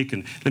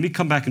taken. Let me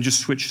come back and just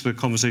switch the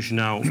conversation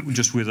now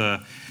just with a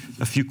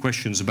few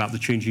questions about the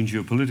changing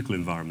geopolitical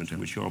environment in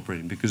which you're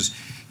operating, because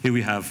here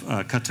we have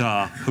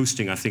Qatar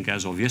hosting, I think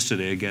as of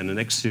yesterday, again, the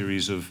next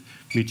series of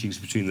meetings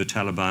between the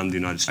Taliban and the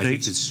United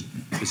States.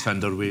 I think it's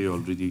underway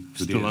already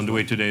today. Still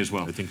underway today as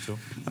well. I think so.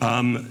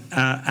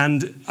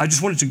 And I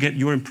just wanted to get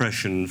your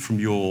impression from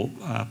your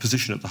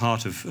position at the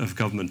heart of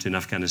government in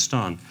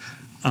Afghanistan.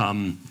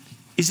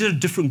 Is it a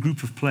different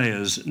group of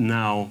players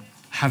now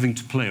having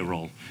to play a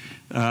role?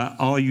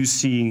 Are you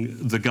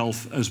seeing the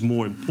Gulf as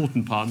more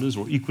important partners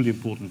or equally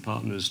important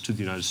partners to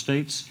the United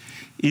States?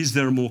 Is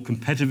there a more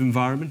competitive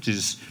environment?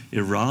 Is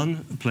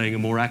Iran playing a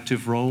more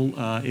active role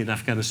in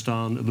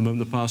Afghanistan at the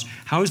moment in the past?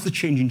 How is the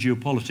changing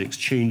geopolitics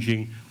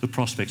changing the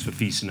prospects for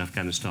peace in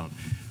Afghanistan?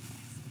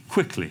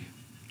 Quickly,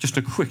 just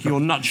a quick, your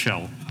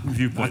nutshell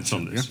viewpoints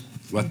on this. Yeah.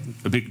 What,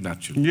 a big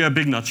nutshell. Yeah, a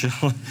big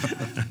nutshell.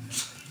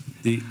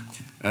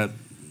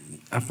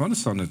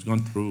 Afghanistan has gone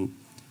through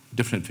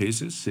different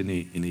phases in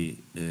a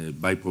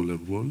bipolar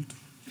world,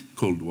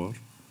 Cold War,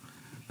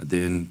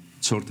 then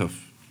sort of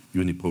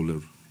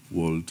unipolar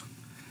world,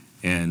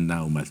 and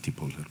now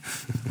multipolar.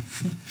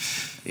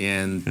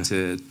 And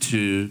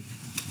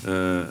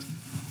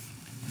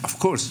of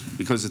course,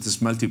 because it is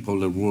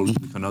multipolar world,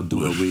 we cannot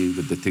do away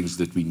with the things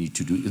that we need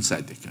to do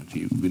inside the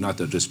country. We not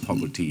address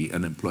poverty,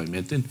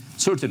 unemployment, and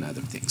certain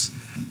other things.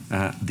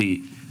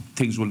 The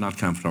things will not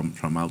come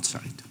from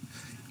outside.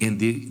 And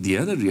the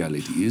other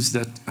reality is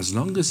that as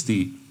long as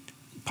the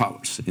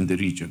powers in the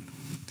region,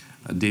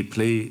 they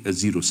play a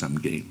zero-sum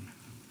game,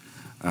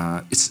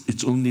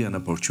 it's only an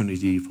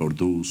opportunity for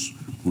those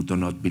who do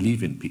not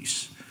believe in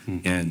peace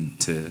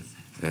and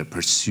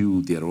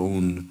pursue their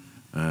own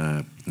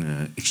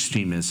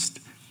extremist,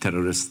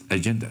 terrorist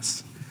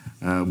agendas.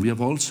 We have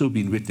also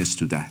been witness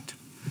to that.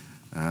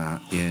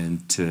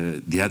 And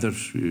the other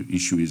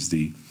issue is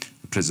the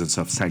presence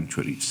of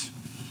sanctuaries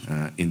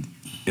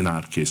in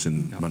our case,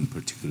 in one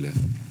particular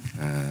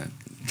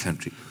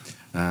country.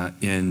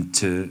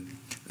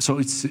 So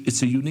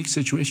it's a unique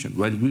situation.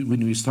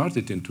 When we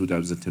started in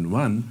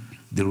 2001,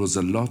 there was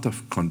a lot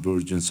of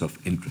convergence of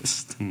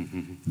interest,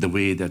 the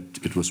way that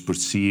it was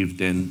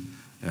perceived and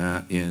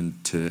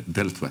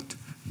dealt with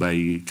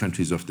by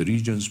countries of the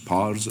regions,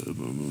 powers,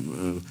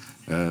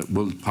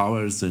 world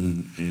powers,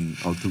 and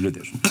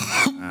altogether.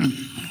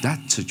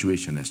 That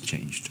situation has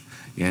changed,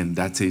 and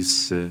that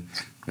is.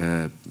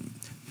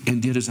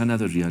 And there is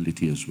another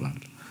reality as well.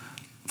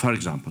 For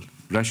example,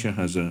 Russia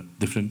has a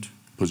different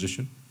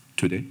position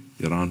today.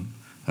 Iran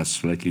has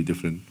slightly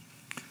different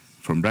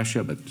from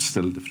Russia, but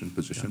still different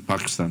position. Yeah.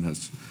 Pakistan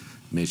has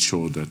made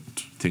sure that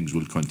things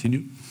will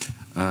continue.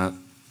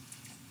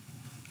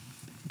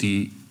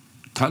 The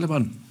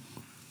Taliban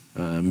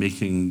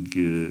making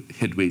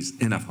headways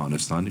in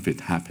Afghanistan, if it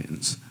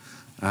happens,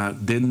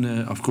 then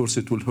of course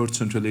it will hurt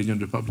Central Asian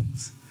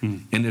republics.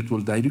 And it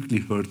will directly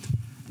hurt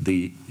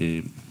the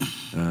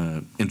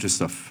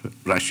interest of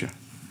Russia,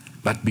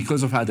 but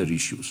because of other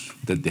issues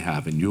that they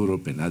have in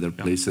Europe and other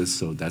places,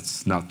 so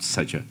that's not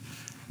such a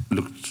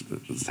looked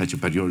such a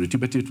priority,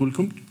 but it will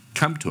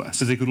come to us.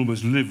 So they could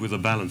almost live with a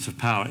balance of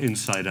power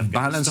inside Afghanistan.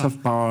 Balance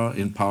of power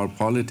in power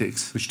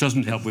politics. Which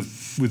doesn't help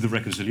with the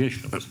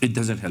reconciliation. It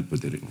doesn't help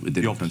with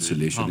the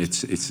reconciliation.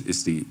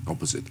 It's the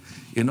opposite.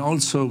 And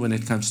also when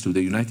it comes to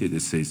the United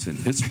States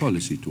and its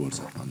policy towards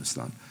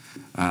Afghanistan,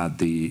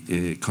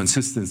 the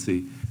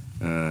consistency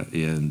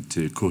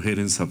and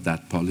coherence of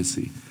that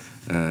policy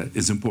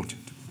is important.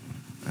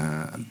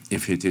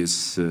 If it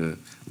is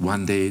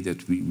one day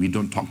that we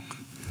don't talk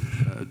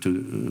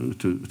to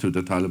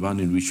the Taliban,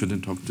 and we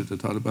shouldn't talk to the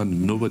Taliban,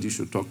 and nobody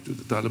should talk to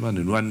the Taliban,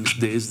 and one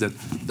day is that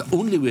the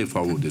only way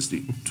forward is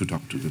to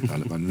talk to the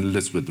Taliban, and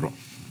let's withdraw.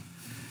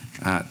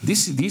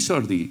 These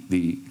are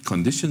the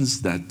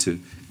conditions that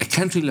a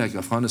country like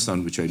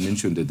Afghanistan, which I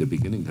mentioned at the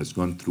beginning, has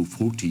gone through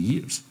 40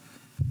 years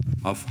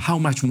of how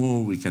much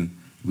more we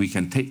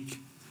can take.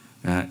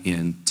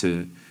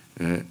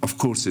 Of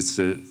course,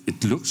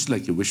 it looks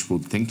like a wishful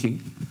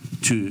thinking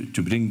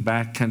to bring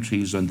back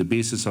countries on the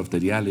basis of the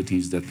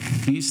realities that,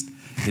 at least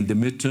in the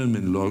midterm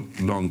and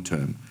long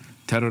term,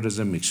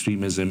 terrorism,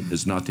 extremism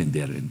is not in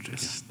their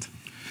interest.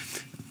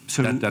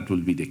 So that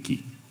will be the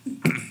key.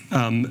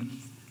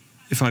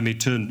 If I may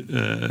turn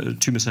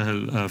to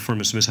Messahel, for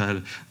Mr.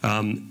 Messahel,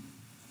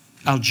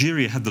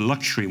 Algeria had the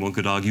luxury, one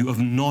could argue, of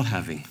not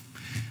having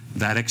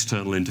that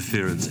external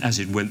interference as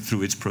it went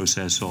through its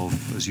process of,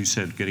 as you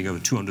said, getting over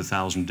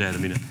 200,000 dead. I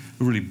mean, a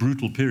really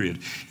brutal period.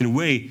 In a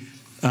way,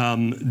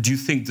 do you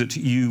think that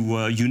you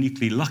were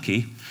uniquely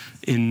lucky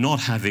in not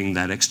having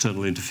that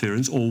external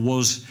interference, or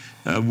were,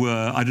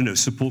 I don't know,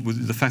 support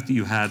with the fact that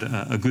you had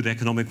a good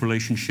economic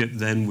relationship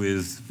then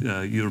with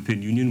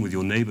European Union, with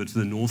your neighbor to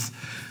the north?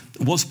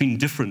 What's been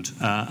different,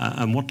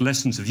 and what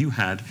lessons have you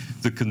had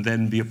that can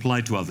then be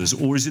applied to others?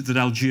 Or is it that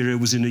Algeria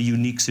was in a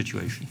unique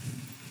situation?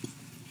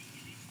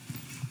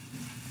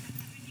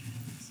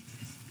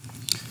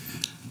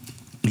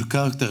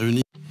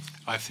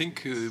 I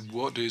think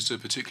what is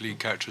particularly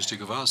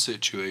characteristic of our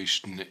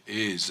situation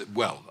is,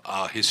 well,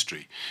 our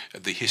history,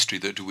 the history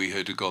that we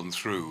had gone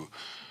through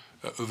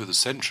over the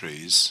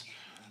centuries.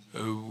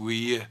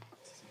 We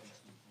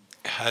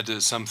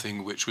had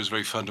something which was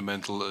very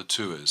fundamental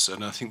to us,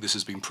 and I think this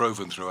has been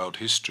proven throughout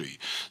history.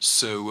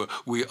 So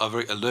we are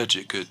very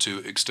allergic to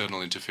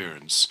external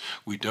interference.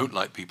 We don't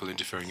like people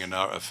interfering in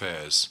our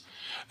affairs,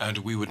 and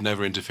we would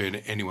never interfere in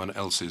anyone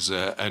else's,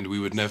 and we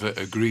would never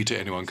agree to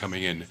anyone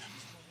coming in.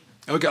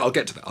 Okay, I'll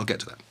get to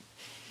that.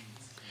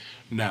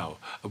 Now,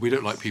 we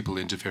don't like people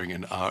interfering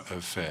in our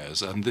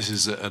affairs, and this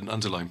is an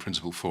underlying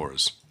principle for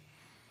us.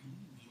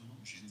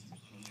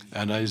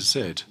 And as I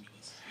said,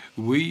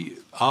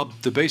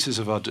 the basis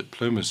of our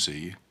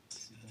diplomacy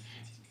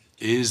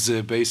is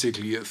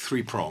basically a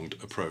three-pronged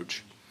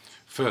approach.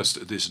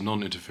 First, this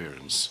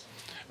non-interference,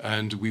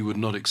 and we would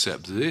not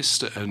accept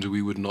this, and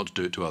we would not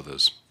do it to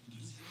others.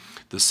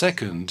 The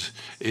second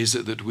is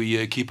that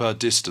we keep our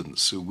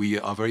distance. We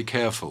are very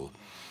careful.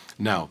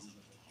 Now,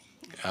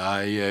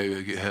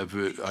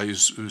 I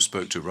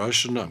spoke to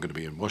Russian. I'm going to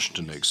be in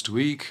Washington next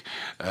week.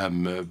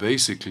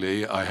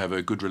 Basically, I have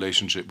a good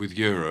relationship with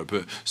Europe.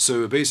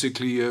 So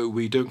basically,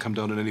 we don't come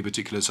down on any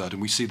particular side,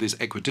 and we see this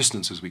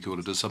equidistance, as we call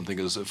it, as something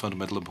as of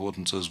fundamental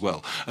importance as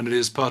well. And it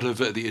is part of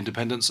the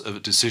independence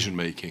of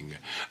decision-making.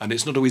 And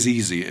it's not always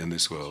easy in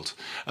this world.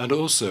 And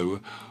also,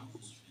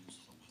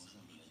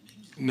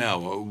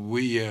 now,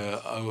 we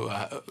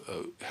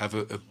have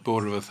a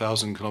border of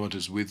 1,000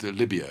 kilometers with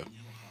Libya.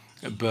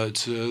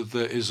 But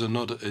there is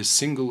not a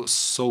single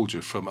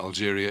soldier from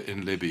Algeria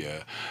in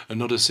Libya, and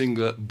not a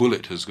single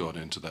bullet has gone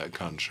into that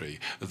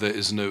country. There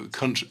is no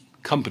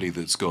company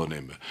that's gone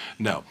in.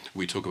 Now,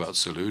 we talk about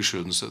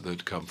solutions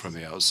that come from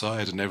the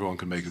outside, and everyone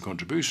can make a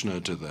contribution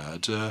to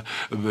that,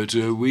 but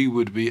we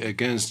would be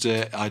against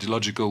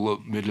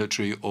ideological,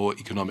 military, or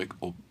economic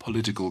or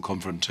political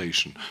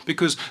confrontation,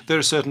 because there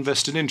are certain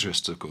vested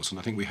interests, of course, and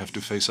I think we have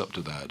to face up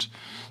to that.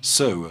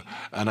 So,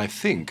 and I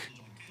think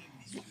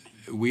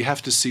we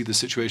have to see the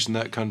situation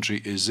that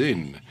country is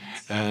in.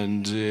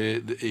 And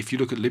if you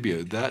look at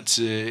Libya, that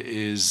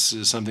is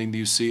something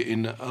you see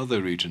in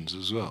other regions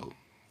as well.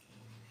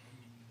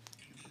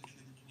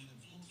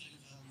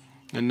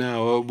 And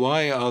now,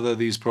 why are there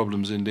these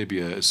problems in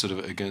Libya sort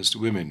of against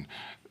women,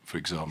 for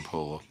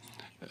example?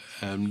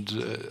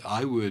 And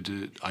I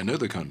know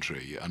the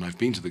country, and I've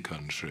been to the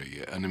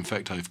country, and in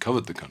fact I've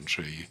covered the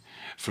country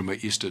from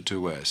east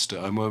to west.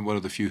 I'm one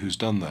of the few who's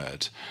done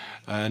that.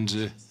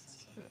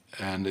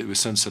 And it was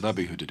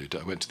Salabi who did it.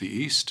 I went to the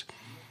east,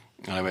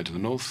 and I went to the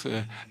north,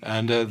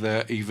 and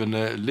there are even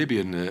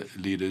Libyan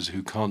leaders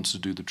who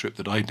can't do the trip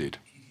that I did.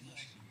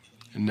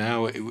 And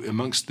now,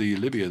 amongst the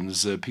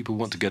Libyans, people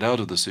want to get out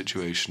of the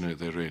situation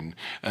they're in,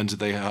 and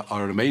they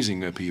are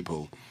amazing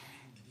people.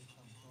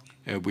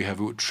 We have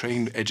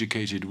trained,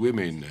 educated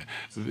women,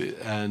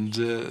 and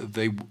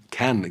they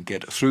can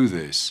get through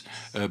this.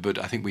 But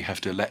I think we have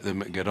to let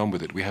them get on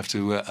with it. We have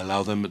to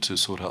allow them to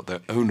sort out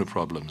their own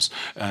problems,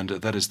 and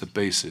that is the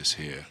basis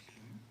here.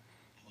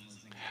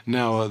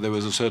 Now, there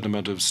was a certain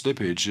amount of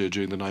slippage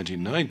during the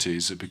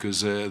 1990s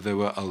because there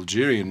were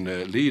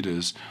Algerian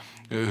leaders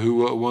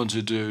who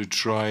wanted to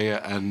try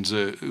and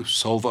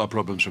solve our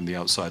problems from the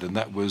outside, and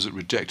that was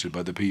rejected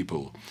by the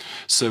people.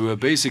 So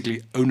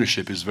basically,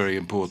 ownership is very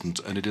important,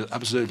 and it is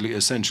absolutely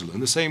essential.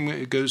 And the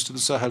same goes to the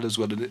Sahel as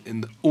well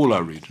in all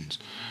our regions.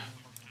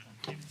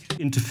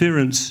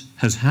 Interference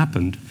has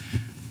happened,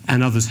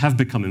 and others have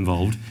become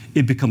involved.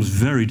 It becomes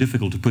very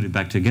difficult to put it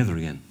back together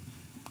again.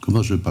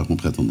 Comment je n'ai pas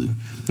compris, attendez.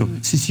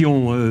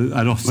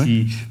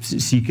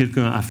 Si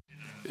quelqu'un a...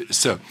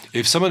 So,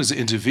 if someone has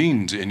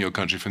intervened in your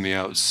country from the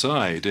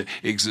outside,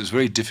 it's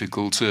very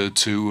difficult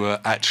to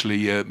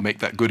actually make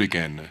that good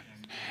again.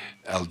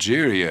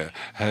 Algeria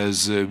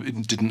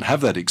didn't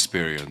have that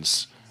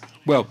experience.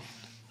 Well,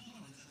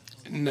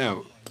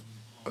 now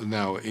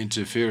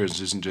interference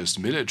isn't just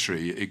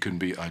military; it can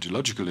be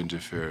ideological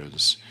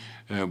interference.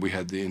 We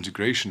had the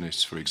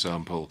integrationists, for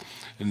example.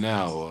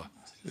 Now,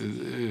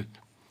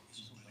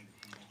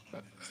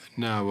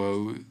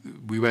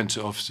 we went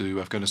off to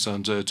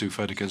Afghanistan to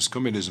fight against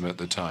communism at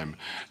the time,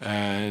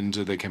 and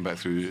they came back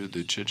through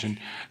the Chechen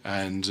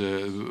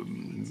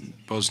and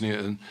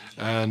Bosnia,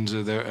 and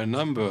there are a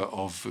number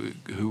of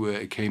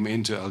who came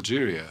into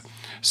Algeria.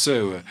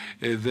 So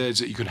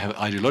you can have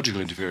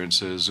ideological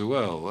interference as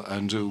well,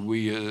 and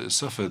we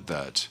suffered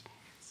that.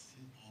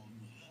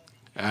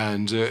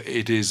 And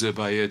it is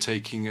by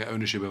taking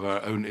ownership of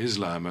our own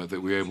Islam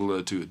that we're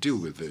able to deal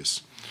with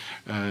this.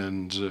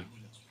 And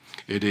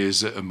it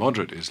is a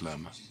moderate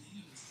Islam.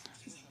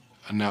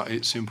 And now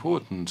it's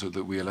important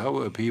that we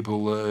allow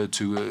people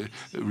to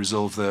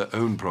resolve their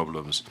own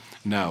problems.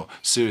 Now,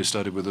 Syria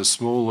started with a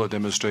small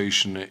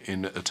demonstration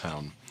in a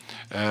town.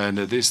 And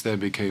this then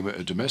became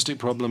a domestic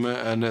problem,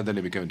 and then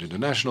it became an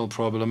international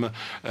problem,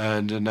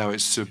 and now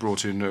it's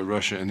brought in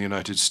Russia and the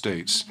United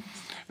States.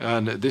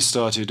 And this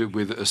started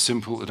with a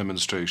simple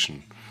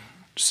demonstration.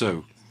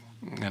 So,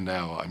 and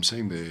now I'm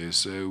saying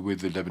this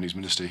with the Lebanese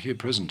minister here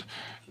present.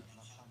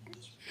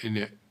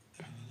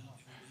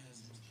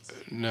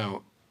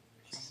 Now,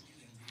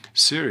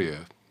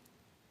 Syria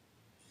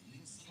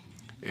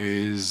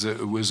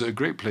was a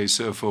great place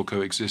for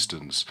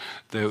coexistence.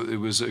 It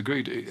was a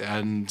great,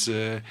 and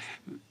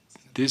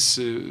this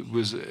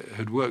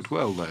had worked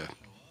well there.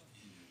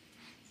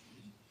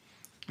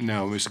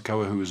 Now, Mr.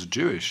 Kaag, who was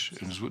Jewish,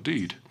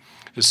 indeed.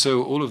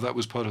 So all of that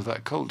was part of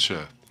that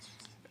culture.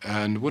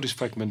 And what is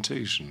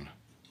fragmentation?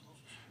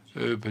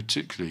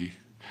 Particularly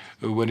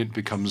when it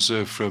becomes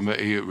from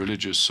a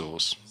religious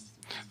source.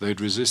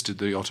 They'd resisted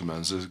the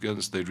Ottomans,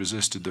 they'd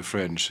resisted the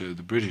French,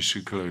 the British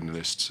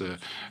colonialists,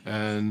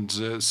 and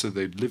so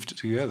they'd lived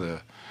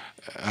together.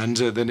 And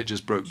then it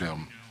just broke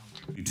down.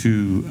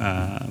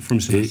 From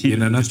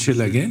in a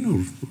nutshell again?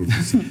 Or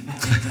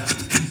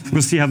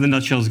We'll see how the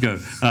nutshells go.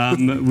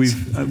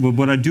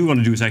 What I do want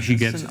to do is actually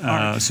get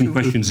some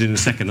questions in a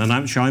second. And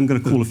I'm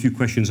going to call a few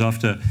questions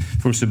after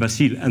from Mr.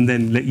 Bassil and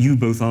then let you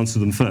both answer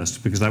them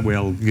first, because that way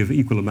I'll give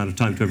equal amount of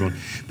time to everyone.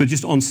 But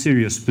just on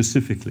Syria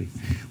specifically,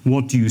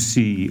 what do you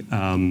see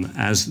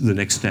as the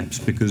next steps?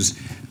 Because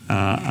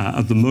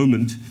at the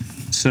moment,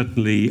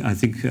 certainly, I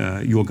think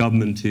your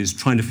government is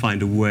trying to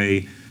find a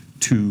way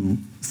to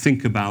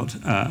think about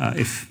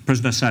if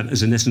President Assad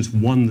has in essence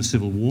won the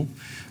civil war,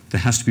 there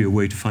has to be a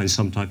way to find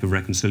some type of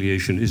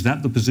reconciliation. Is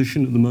that the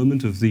position at the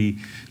moment of the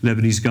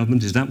Lebanese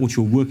government? Is that what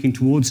you're working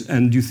towards?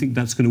 And do you think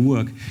that's going to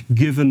work,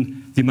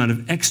 given the amount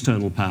of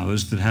external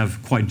powers that have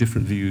quite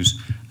different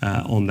views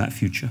on that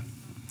future?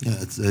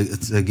 Yeah,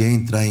 it's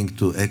again trying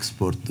to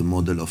export the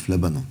model of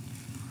Lebanon,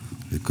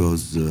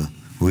 because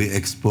we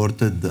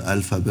exported the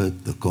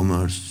alphabet, the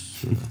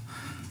commerce,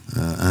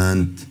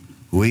 and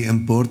we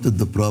imported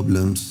the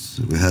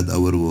problems. We had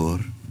our war.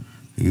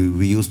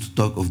 We used to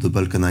talk of the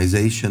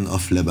Balkanization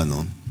of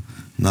Lebanon.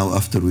 Now,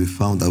 after we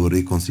found our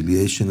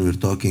reconciliation, we're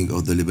talking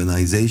of the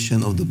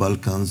Lebanization of the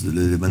Balkans, the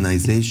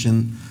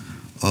Lebanization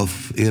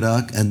of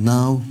Iraq, and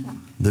now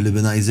the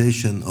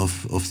Lebanization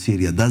of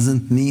Syria.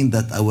 Doesn't mean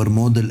that our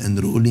model in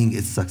ruling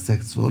is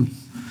successful,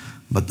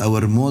 but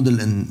our model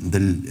in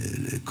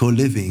the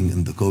co-living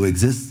and the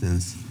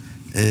coexistence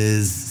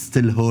is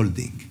still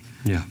holding.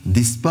 Yeah.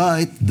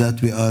 Despite that,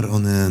 we are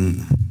on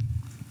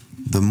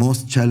the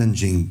most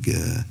challenging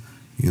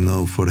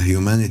for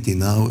humanity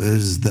now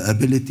is the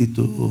ability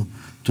to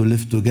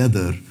live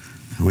together.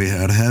 We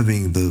are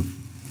having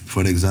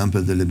for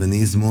example, the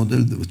Lebanese model,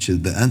 which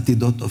is the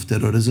antidote of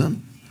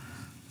terrorism,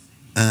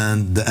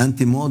 and the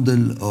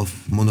anti-model of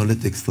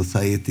monolithic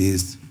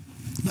societies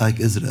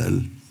like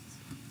Israel,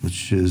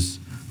 which is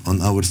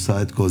on our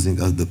side causing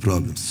us the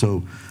problems.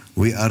 So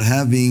we are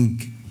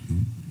having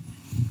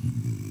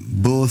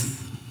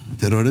both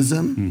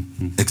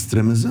terrorism,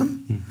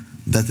 extremism,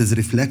 that is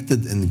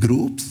reflected in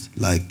groups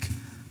like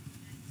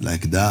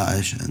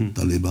Daesh and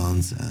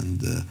Taliban's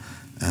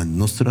and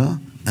Nusra,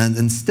 and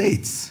in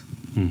states,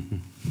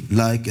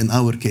 like in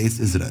our case,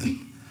 Israel.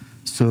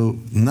 So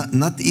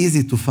not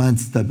easy to find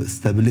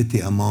stability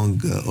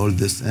among all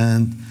this,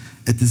 and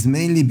it is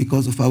mainly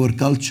because of our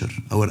culture,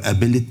 our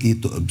ability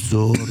to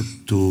absorb,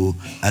 to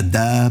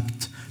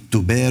adapt,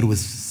 to bear with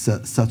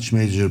such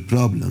major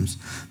problems.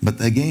 But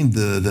again,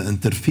 the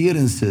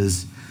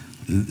interferences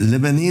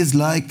Lebanese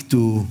like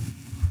to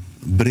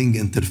bring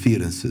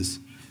interferences,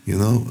 you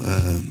know,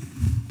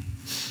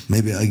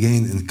 maybe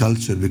again in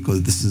culture,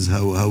 because this is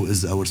how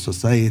is our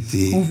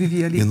society,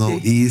 you know,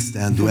 East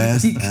and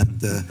West,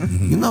 and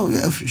you know,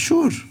 yeah,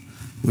 sure,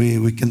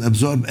 we can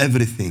absorb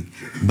everything,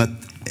 but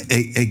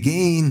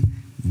again,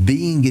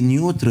 being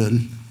neutral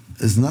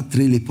is not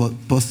really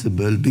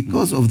possible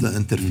because of the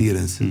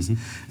interferences,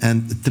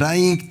 and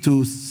trying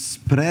to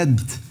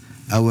spread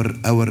our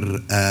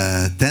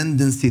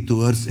tendency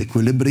towards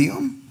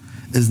equilibrium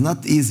is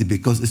not easy,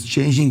 because it's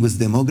changing with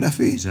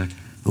demography,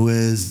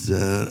 with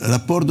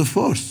rapport de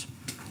force,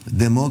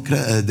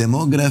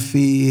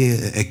 demography,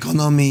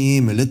 economy,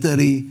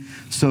 military.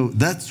 So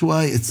that's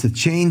why it's a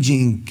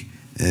changing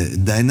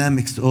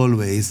dynamics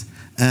always,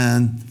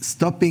 and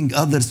stopping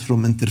others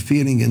from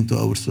interfering into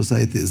our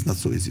society is not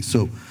so easy.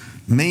 So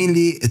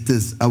mainly it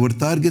is, our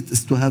target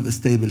is to have a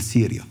stable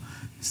Syria,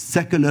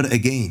 secular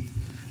again,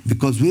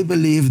 because we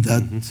believe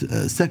that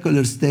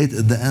secular state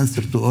is the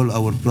answer to all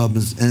our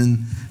problems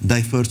in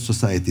diverse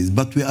societies.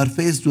 But we are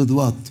faced with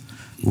what?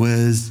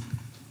 With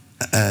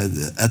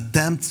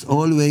attempts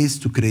always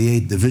to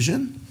create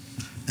division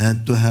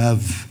and to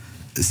have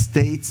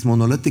states,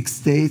 monolithic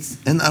states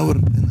in our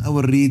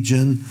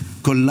region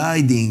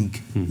colliding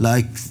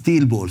like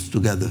steel balls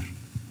together,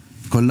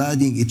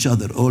 colliding each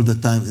other all the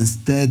time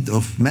instead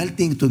of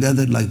melting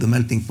together like the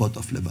melting pot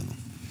of Lebanon.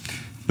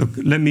 Look,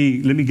 let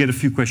me get a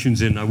few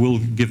questions in. I will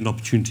give an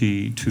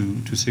opportunity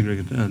to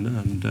Sigrid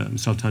and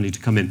Thani to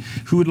come in.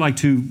 Who would like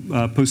to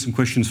pose some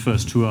questions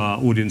first to our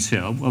audience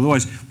here?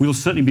 Otherwise, we'll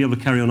certainly be able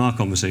to carry on our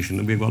conversation,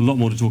 and we've got a lot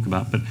more to talk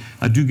about. But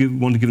I do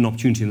want to give an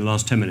opportunity in the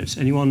last 10 minutes.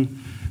 Anyone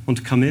want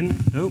to come in?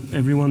 No,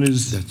 everyone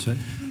is. That's right.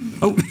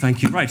 Oh,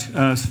 thank you. Right,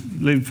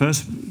 lady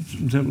first,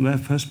 gentleman there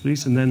first,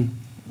 please, and then.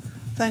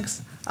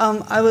 Thanks.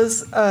 I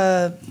was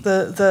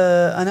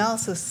the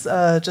analysis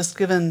just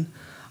given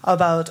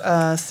about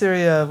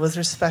Syria with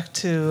respect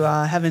to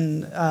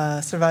having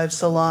survived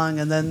so long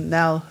and then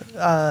now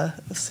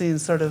seeing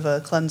sort of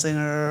a cleansing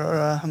or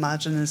a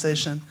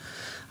homogenization.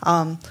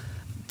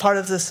 Part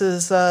of this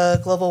is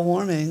global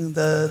warming,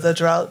 the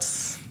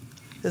droughts.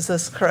 Is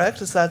this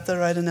correct? Is that the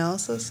right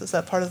analysis? Is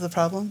that part of the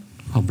problem?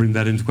 I'll bring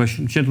that into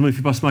question. Gentlemen, if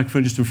you pass the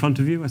microphone just in front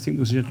of you. I think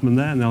there's a gentleman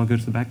there, and then I'll go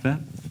to the back there.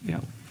 Yeah.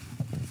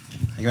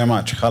 Thank you very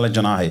much. Khalid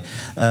Janahi.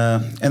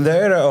 In the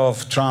era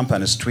of Trump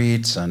and his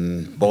tweets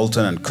and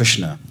Bolton and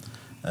Kushner,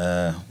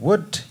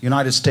 would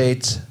United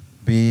States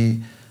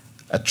be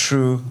a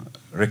true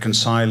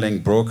reconciling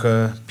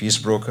broker, peace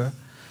broker,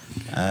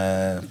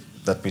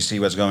 that we see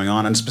what's going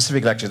on? And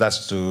specifically, actually,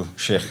 that's to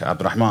Sheikh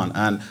Abdulrahman.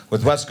 And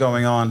with what's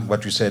going on,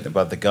 what you said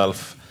about the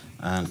Gulf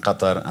and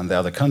Qatar and the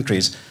other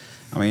countries,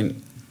 I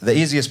mean, the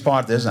easiest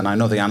part is, and I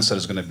know the answer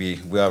is going to be,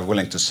 we are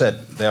willing to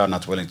sit, they are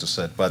not willing to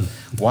sit, but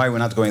why we're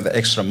not going the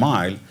extra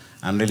mile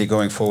and really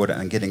going forward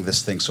and getting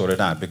this thing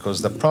sorted out?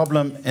 Because the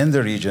problem in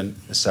the region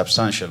is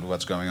substantial,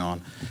 what's going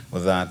on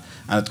with that,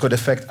 and it could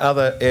affect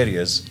other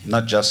areas,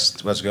 not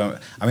just what's going on.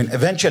 I mean,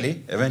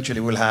 eventually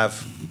we'll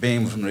have,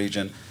 being from the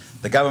region,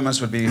 the governments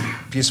will be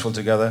peaceful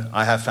together.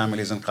 I have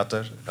families in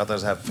Qatar,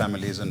 Qatars have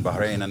families in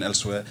Bahrain and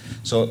elsewhere.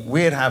 So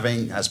we're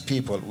having, as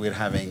people, we're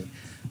having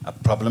a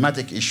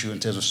problematic issue in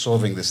terms of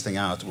solving this thing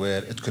out,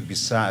 where it could be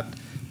sat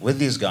with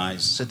these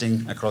guys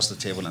sitting across the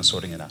table and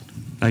sorting it out.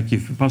 Thank you.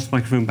 If you pass the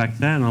microphone back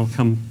there, and I'll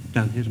come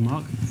down here to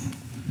Mark.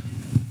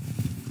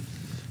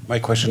 My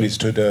question is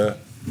to the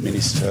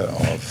Minister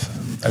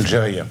of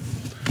Algeria.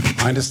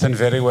 I understand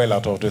very well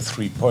out of the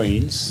 3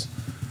 points,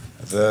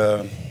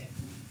 the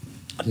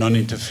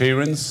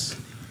non-interference,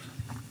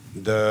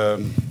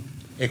 the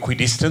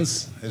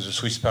equidistance, as a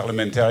Swiss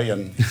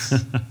parliamentarian, it's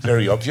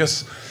very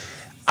obvious.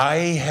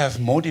 I have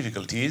more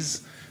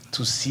difficulties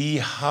to see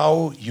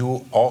how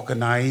you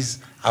organize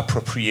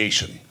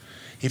appropriation.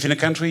 If in a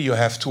country you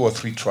have 2 or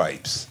 3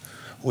 tribes,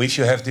 or if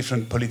you have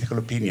different political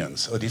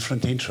opinions or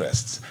different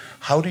interests,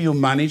 how do you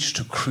manage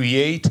to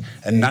create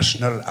a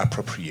national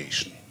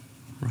appropriation?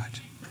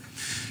 Right.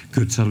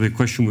 Good. So that'll be a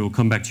question we'll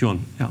come back to you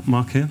on. Yeah,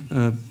 Mark here,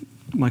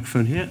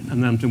 microphone here,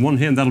 and then one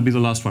here, and that'll be the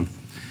last one.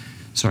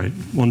 Sorry,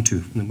 1, 2,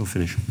 and then we'll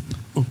finish.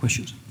 More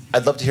questions?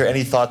 I'd love to hear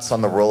any thoughts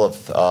on the role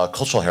of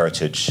cultural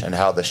heritage and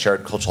how the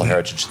shared cultural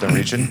heritage in the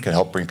region can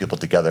help bring people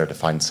together to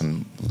find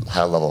some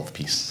high level of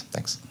peace.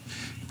 Thanks.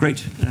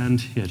 Great.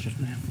 And here,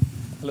 gentlemen.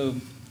 Hello.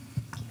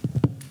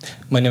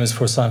 My name is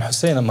Fursan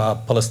Hussein. I'm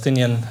a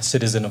Palestinian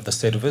citizen of the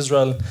State of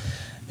Israel.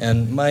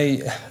 And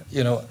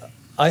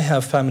I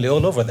have family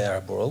all over the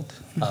Arab world.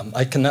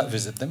 I cannot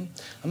visit them.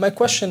 And my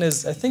question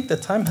is, I think the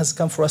time has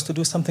come for us to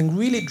do something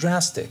really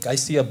drastic. I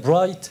see a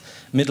bright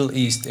Middle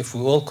East if we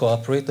all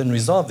cooperate and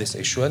resolve this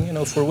issue. And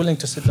if we're willing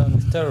to sit down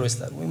with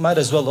terrorists, we might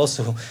as well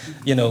also,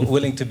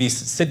 willing to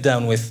sit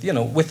down with,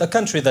 with a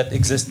country that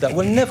exists that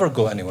will never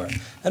go anywhere.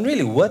 And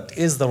really, what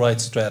is the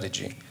right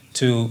strategy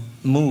to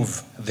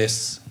move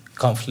this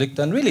conflict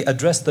and really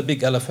address the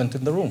big elephant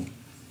in the room?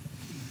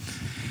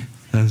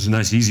 That was a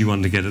nice, easy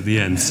one to get at the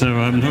end. So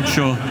I'm not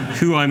sure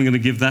who I'm going to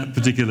give that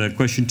particular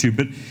question to.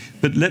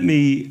 But let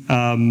me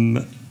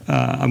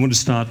I want to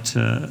start,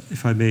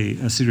 if I may,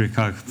 Sigrid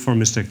Kaag, Foreign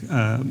Minister,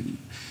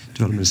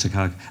 Development Minister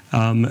Kaag.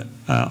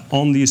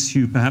 On the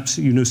issue, perhaps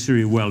you know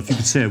Syria well. If you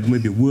could say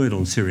maybe a word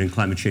on Syria and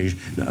climate change.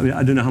 I mean,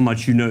 I don't know how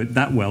much you know it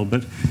that well,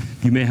 but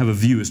you may have a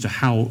view as to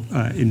how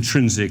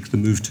intrinsic the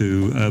move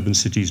to urban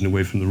cities and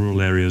away from the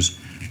rural areas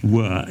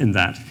were in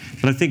that.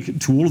 But I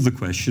think to all of the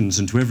questions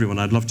and to everyone,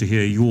 I'd love to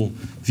hear your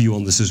view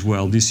on this as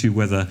well. The issue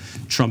whether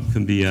Trump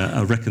can be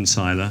a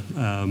reconciler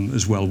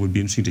as well would be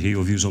interesting to hear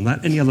your views on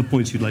that. Any other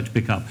points you'd like to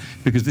pick up?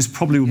 Because this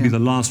probably will be the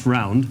last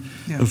round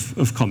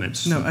of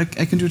comments. No, I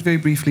can do it very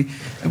briefly.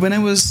 When I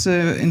was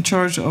in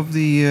charge of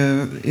the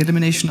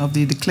elimination of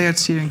the declared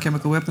Syrian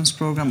chemical weapons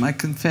program, I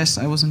confess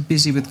I wasn't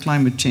busy with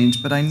climate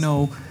change, but I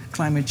know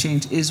climate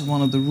change is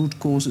one of the root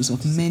causes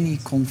of many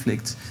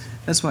conflicts.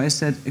 That's why I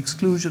said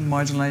exclusion,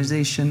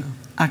 marginalization,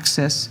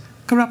 access,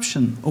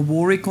 corruption. A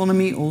war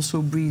economy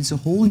also breeds a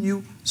whole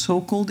new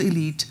so-called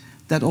elite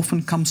that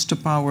often comes to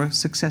power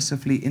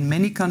successively in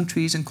many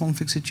countries and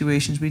conflict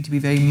situations. We need to be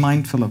very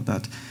mindful of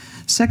that.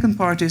 Second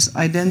part is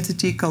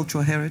identity,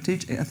 cultural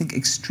heritage. I think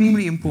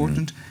extremely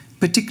important,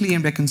 particularly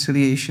in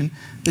reconciliation,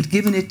 but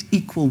given it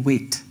equal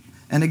weight.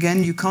 And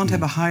again, you can't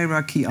have a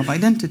hierarchy of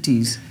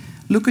identities.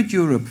 Look at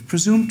Europe,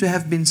 presumed to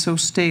have been so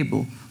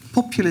stable.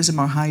 Populism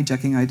are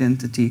hijacking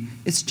identity.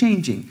 It's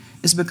changing.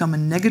 It's become a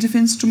negative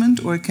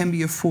instrument, or it can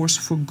be a force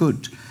for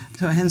good.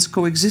 So hence,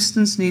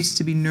 coexistence needs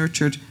to be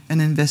nurtured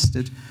and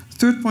invested.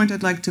 Third point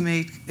I'd like to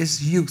make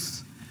is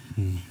youth.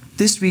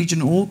 This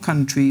region, all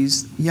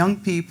countries, young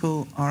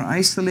people are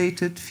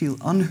isolated, feel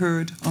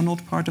unheard, are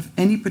not part of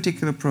any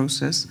particular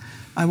process.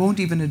 I won't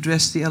even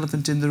address the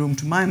elephant in the room,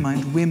 to my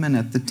mind, women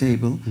at the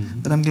table,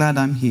 but I'm glad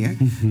I'm here.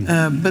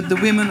 But the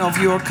women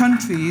of your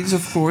countries,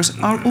 of course,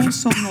 are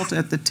also not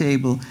at the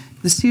table.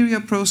 The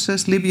Syria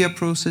process, Libya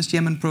process,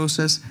 Yemen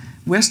process,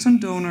 Western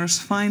donors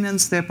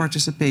finance their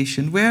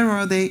participation. Where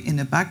are they? In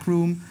a back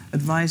room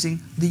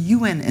advising the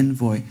UN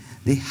envoy.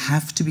 They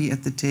have to be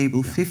at the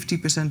table,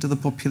 50% of the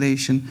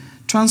population.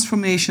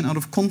 Transformation out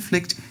of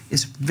conflict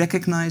is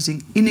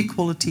recognizing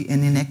inequality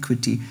and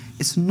inequity.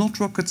 It's not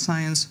rocket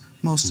science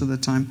most of the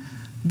time.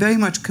 Very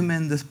much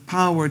commend the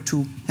power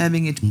to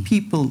having it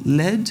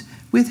people-led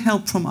with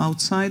help from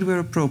outside where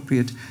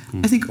appropriate.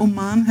 I think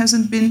Oman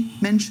hasn't been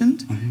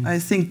mentioned. I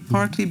think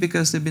partly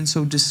because they've been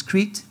so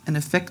discreet and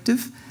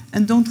effective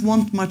and don't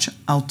want much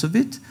out of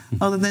it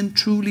other than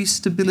truly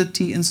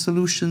stability and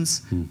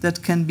solutions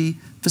that can be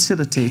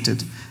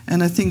facilitated.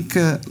 And I think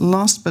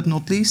last but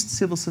not least,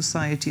 civil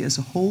society as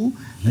a whole,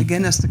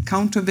 again as the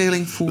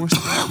countervailing force,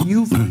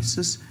 new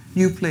voices,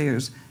 new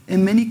players.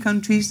 In many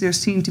countries, they're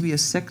seen to be a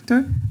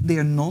sector. They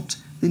are not.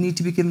 They need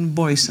to be given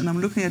voice. And I'm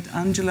looking at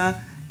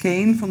Angela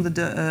Kane from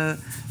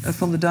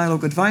the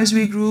Dialogue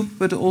Advisory Group,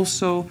 but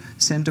also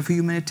Center for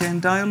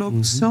Humanitarian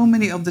Dialogue. So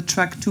many of the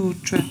track 2,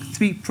 track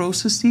 3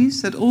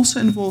 processes that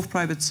also involve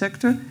private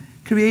sector,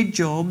 create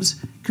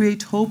jobs,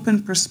 create hope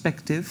and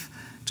perspective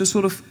to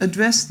sort of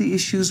address the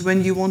issues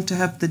when you want to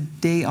have the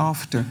day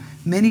after.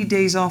 Many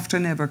days after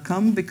never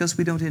come because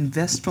we don't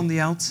invest from the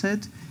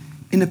outset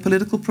in a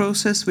political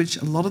process, which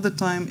a lot of the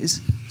time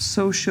is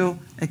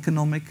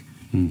socio-economic,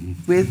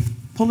 with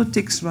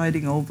politics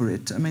riding over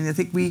it. I mean, I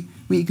think we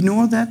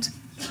ignore that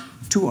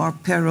to our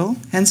peril.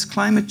 Hence,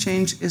 climate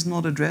change is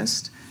not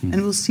addressed. And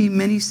we'll see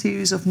many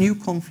series of new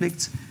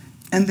conflicts,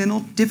 and they're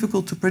not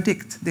difficult to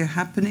predict. They're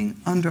happening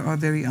under our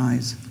very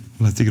eyes.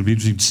 Well, I think it'll be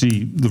interesting to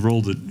see the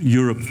role that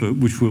Europe,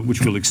 which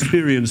will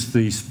experience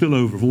the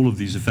spillover of all of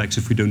these effects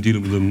if we don't deal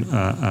with them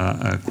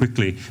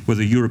quickly,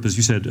 whether Europe, as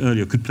you said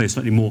earlier, could play a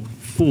slightly more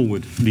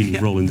forward-leaning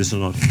role in this or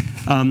not.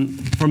 Prime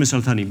Minister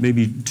Thani,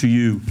 maybe to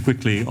you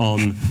quickly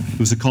on, there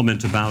was a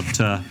comment about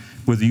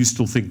whether you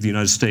still think the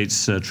United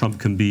States, Trump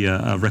can be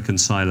a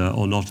reconciler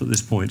or not at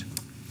this point.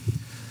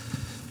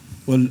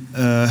 Well,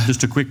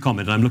 just a quick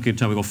comment. I'm looking at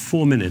time. We've got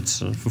 4 minutes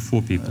for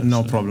 4 people.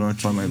 No problem. I'll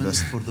try my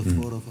best. For the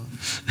 4 of us.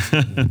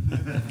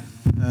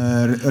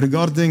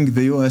 Regarding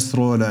the U.S.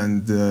 role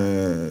and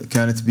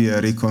can it be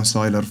a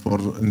reconciler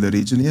in the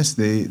region? Yes,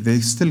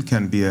 they still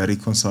can be a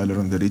reconciler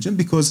in the region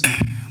because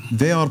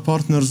they are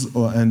partners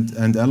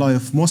and ally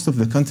of most of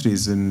the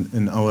countries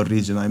in our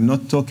region. I'm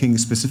not talking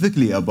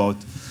specifically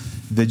about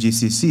the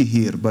GCC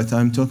here, but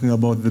I'm talking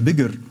about the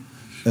bigger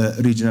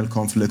regional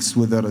conflicts,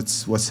 whether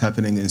it's what's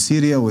happening in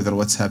Syria, whether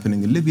what's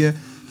happening in Libya.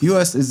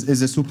 U.S.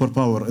 is a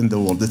superpower in the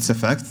world. It's a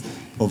fact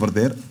over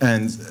there.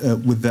 And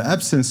with the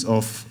absence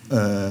of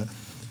the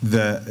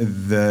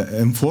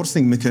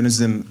enforcing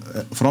mechanism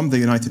from the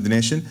United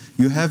Nations,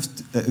 you have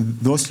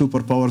those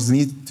superpowers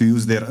need to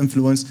use their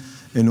influence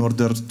in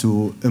order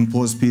to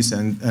impose peace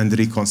and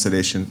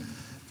reconciliation.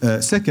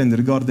 Second,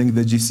 regarding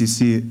the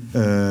GCC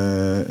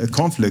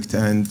conflict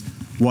and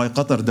why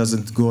Qatar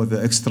doesn't go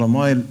the extra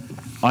mile,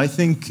 I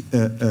think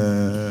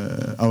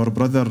our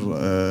brother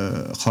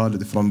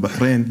Khalid from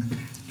Bahrain,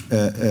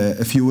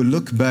 if you will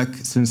look back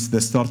since the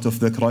start of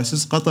the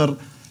crisis, Qatar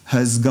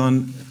has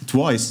gone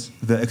twice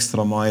the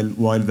extra mile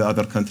while the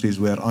other countries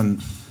were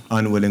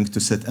unwilling to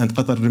sit. And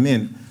Qatar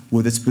remained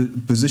with its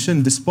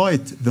position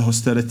despite the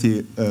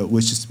hostility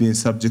which it's been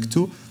subject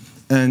to.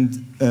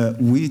 And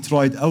we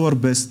tried our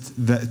best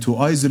to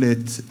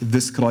isolate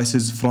this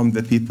crisis from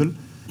the people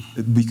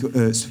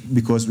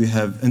because we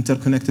have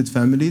interconnected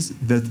families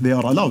that they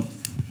are allowed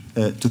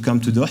to come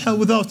to Doha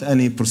without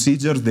any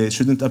procedure. They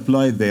shouldn't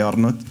apply. They are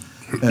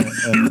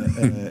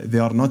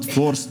not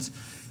forced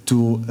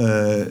to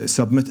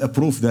submit a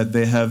proof that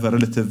they have a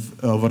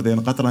relative over there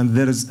in Qatar. And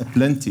there is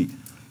plenty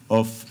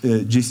of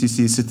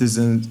GCC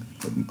citizens,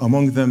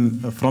 among them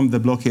from the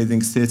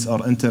blockading states,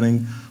 are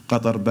entering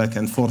Qatar back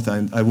and forth.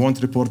 And I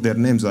won't report their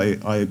names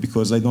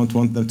because I don't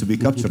want them to be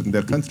captured in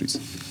their countries.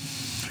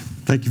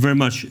 Thank you very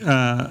much.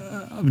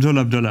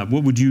 Abdullah,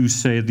 what would you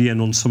say at the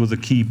end on some of the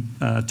key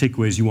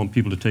takeaways you want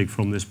people to take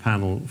from this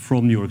panel,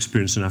 from your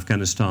experience in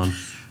Afghanistan?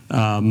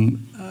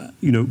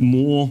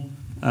 More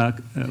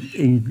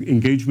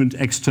engagement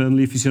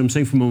externally, if you see what I'm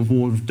saying, from a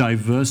more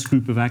diverse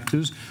group of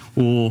actors,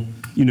 or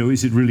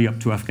is it really up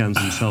to Afghans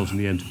themselves in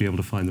the end to be able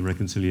to find the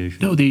reconciliation?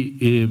 No, the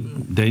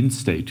end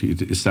state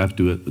is up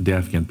to the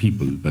Afghan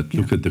people, but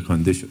look at the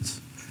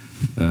conditions.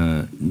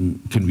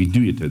 Can we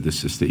do it at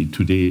this stage?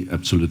 Today,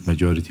 absolute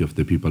majority of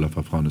the people of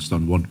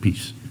Afghanistan want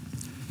peace.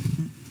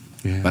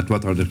 Yeah. But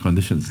what are the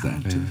conditions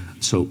then? Yeah.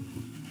 So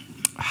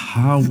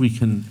how we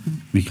can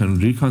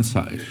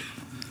reconcile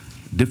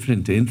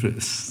different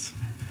interests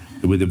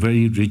with the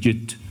very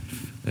rigid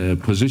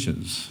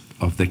positions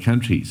of the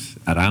countries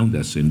around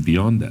us and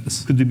beyond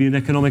us. Could there be an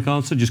economic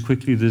answer? Just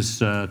quickly, this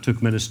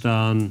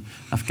Turkmenistan,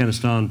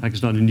 Afghanistan,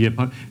 Pakistan, India,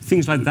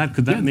 things like that,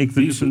 could that make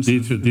the difference?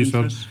 These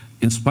are,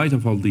 in spite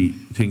of all the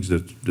things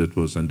that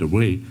was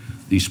underway,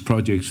 these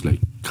projects like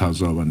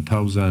Kaza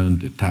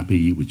 1000, the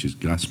TAPI, which is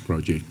gas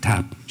project,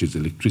 TAP, which is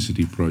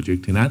electricity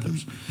project, and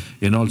others,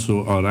 and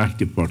also our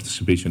active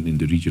participation in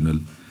the regional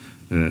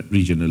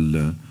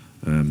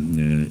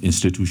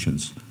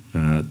institutions.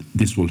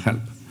 This will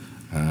help.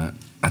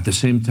 At the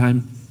same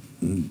time,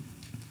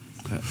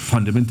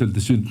 fundamental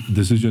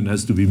decision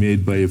has to be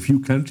made by a few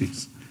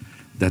countries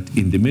that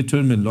in the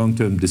midterm and long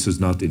term, this is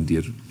not in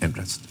their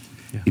interest.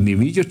 Yeah. In the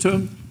immediate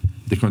term,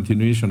 the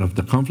continuation of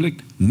the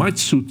conflict might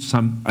suit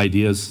some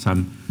ideas,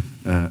 some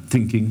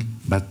thinking,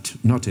 but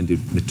not in the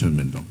midterm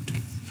and long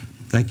term.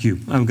 Thank you.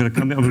 I'm going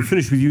to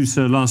finish with you,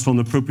 sir, last on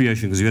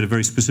appropriation, because you had a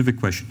very specific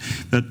question.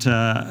 But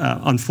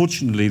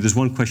unfortunately, there's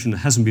one question that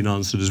hasn't been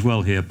answered as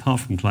well here, apart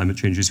from climate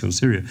change issue on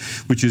Syria,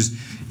 which is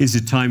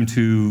it time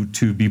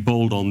to be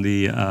bold on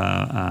the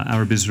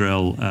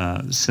Arab-Israel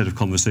set of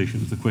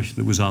conversations, the question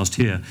that was asked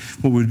here?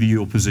 What would be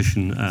your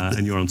position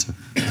and your answer?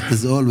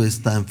 There's always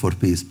time for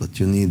peace, but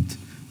you need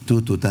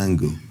two to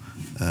tango.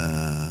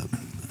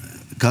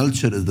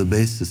 Culture is the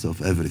basis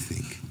of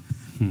everything.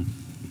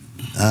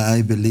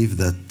 I believe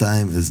that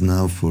time is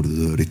now for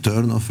the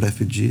return of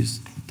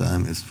refugees.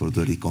 Time is for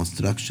the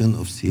reconstruction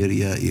of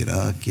Syria,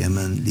 Iraq,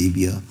 Yemen,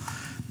 Libya,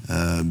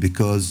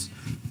 because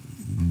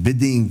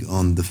bidding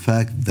on the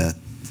fact that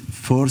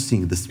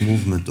forcing this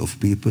movement of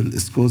people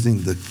is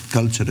causing the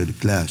cultural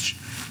clash,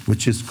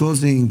 which is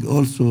causing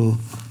also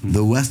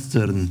the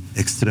Western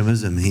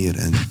extremism here,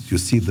 and you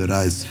see the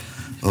rise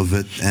of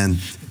it and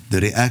the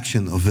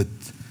reaction of it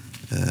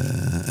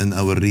in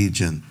our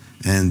region.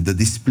 And the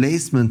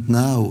displacement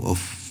now of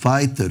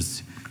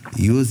fighters,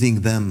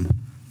 using them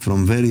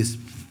from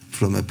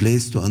a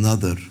place to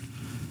another,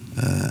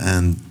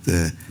 and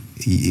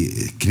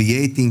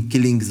creating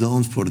killing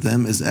zones for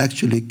them is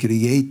actually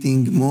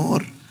creating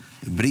more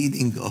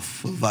breeding of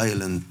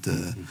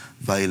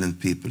violent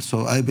people.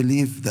 So I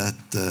believe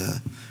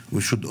that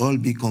we should all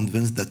be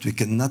convinced that we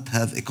cannot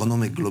have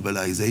economic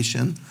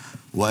globalization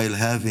while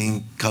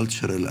having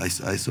cultural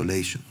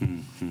isolation.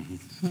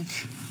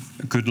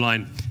 Good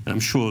line. And I'm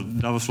sure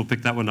Davos will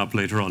pick that one up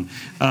later on.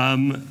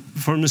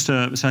 For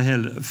Mr.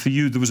 Messahel, for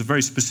you, there was a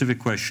very specific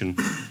question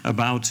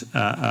about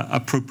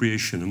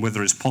appropriation and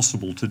whether it's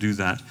possible to do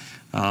that,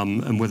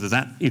 and whether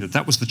that,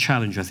 that was the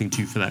challenge, I think,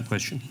 to you for that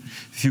question.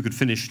 If you could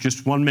finish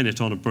just 1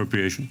 minute on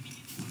appropriation.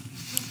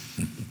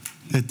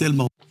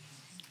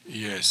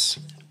 Yes,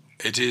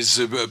 it is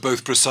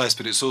both precise,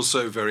 but it's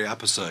also very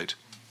apposite.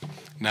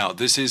 Now,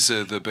 this is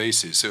the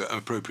basis.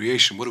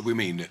 Appropriation, what do we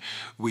mean?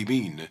 We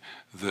mean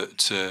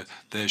that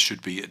there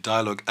should be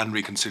dialogue and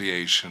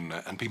reconciliation,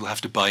 and people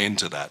have to buy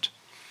into that.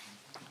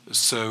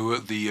 So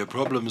the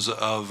problems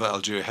of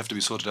Algeria have to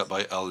be sorted out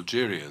by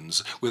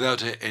Algerians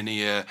without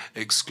any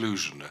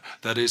exclusion.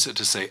 That is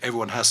to say,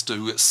 everyone has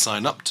to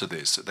sign up to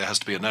this. There has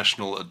to be a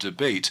national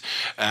debate,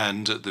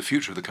 and the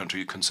future of the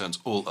country concerns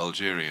all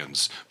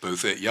Algerians,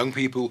 both young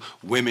people,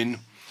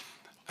 women.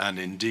 And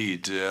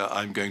indeed,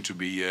 I'm going to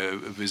be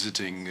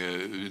visiting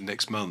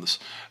next month,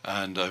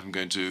 and I'm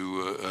going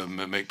to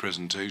make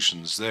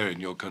presentations there in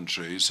your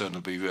country. So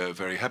I'll be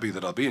very happy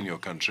that I'll be in your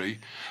country.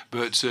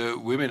 But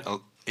women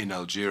in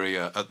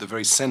Algeria at the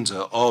very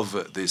center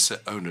of this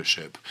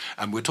ownership.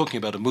 And we're talking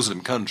about a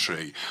Muslim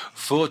country.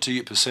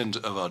 40%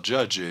 of our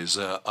judges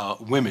are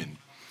women.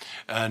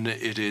 and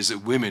it is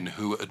women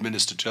who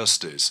administer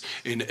justice.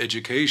 In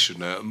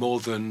education, more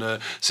than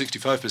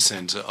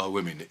 65% are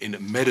women. In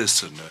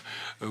medicine,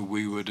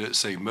 we would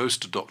say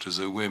most doctors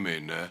are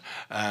women,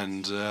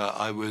 and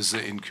I was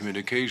in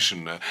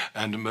communication,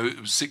 and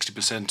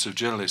 60% of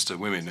journalists are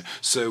women.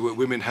 So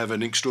women have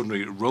an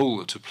extraordinary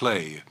role to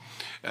play.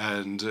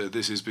 And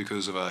this is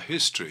because of our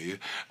history,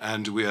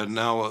 and we are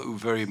now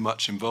very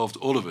much involved,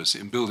 all of us,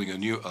 in building a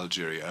new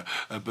Algeria.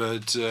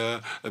 But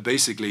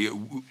basically,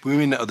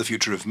 women are the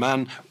future of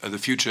man, are the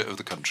future of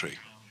the country.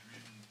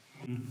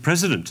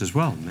 President as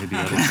well, maybe.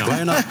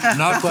 Why not?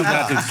 Not to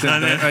that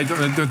extent. I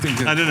don't think.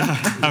 I don't know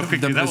how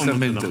quickly that one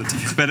will.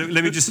 But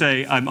let me just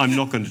say, I'm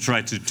not going to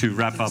try to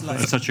wrap up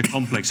such a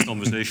complex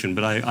conversation,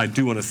 but I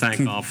do want to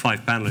thank our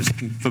 5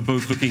 panelists for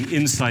both looking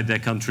inside their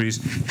countries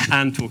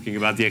and talking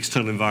about the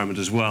external environment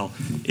as well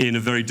in a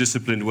very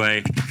disciplined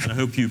way. And I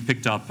hope you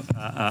picked up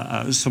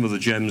some of the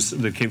gems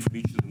that came from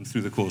each of them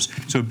through the course.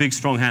 So a big,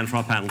 strong hand for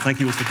our panel. Thank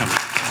you all for coming.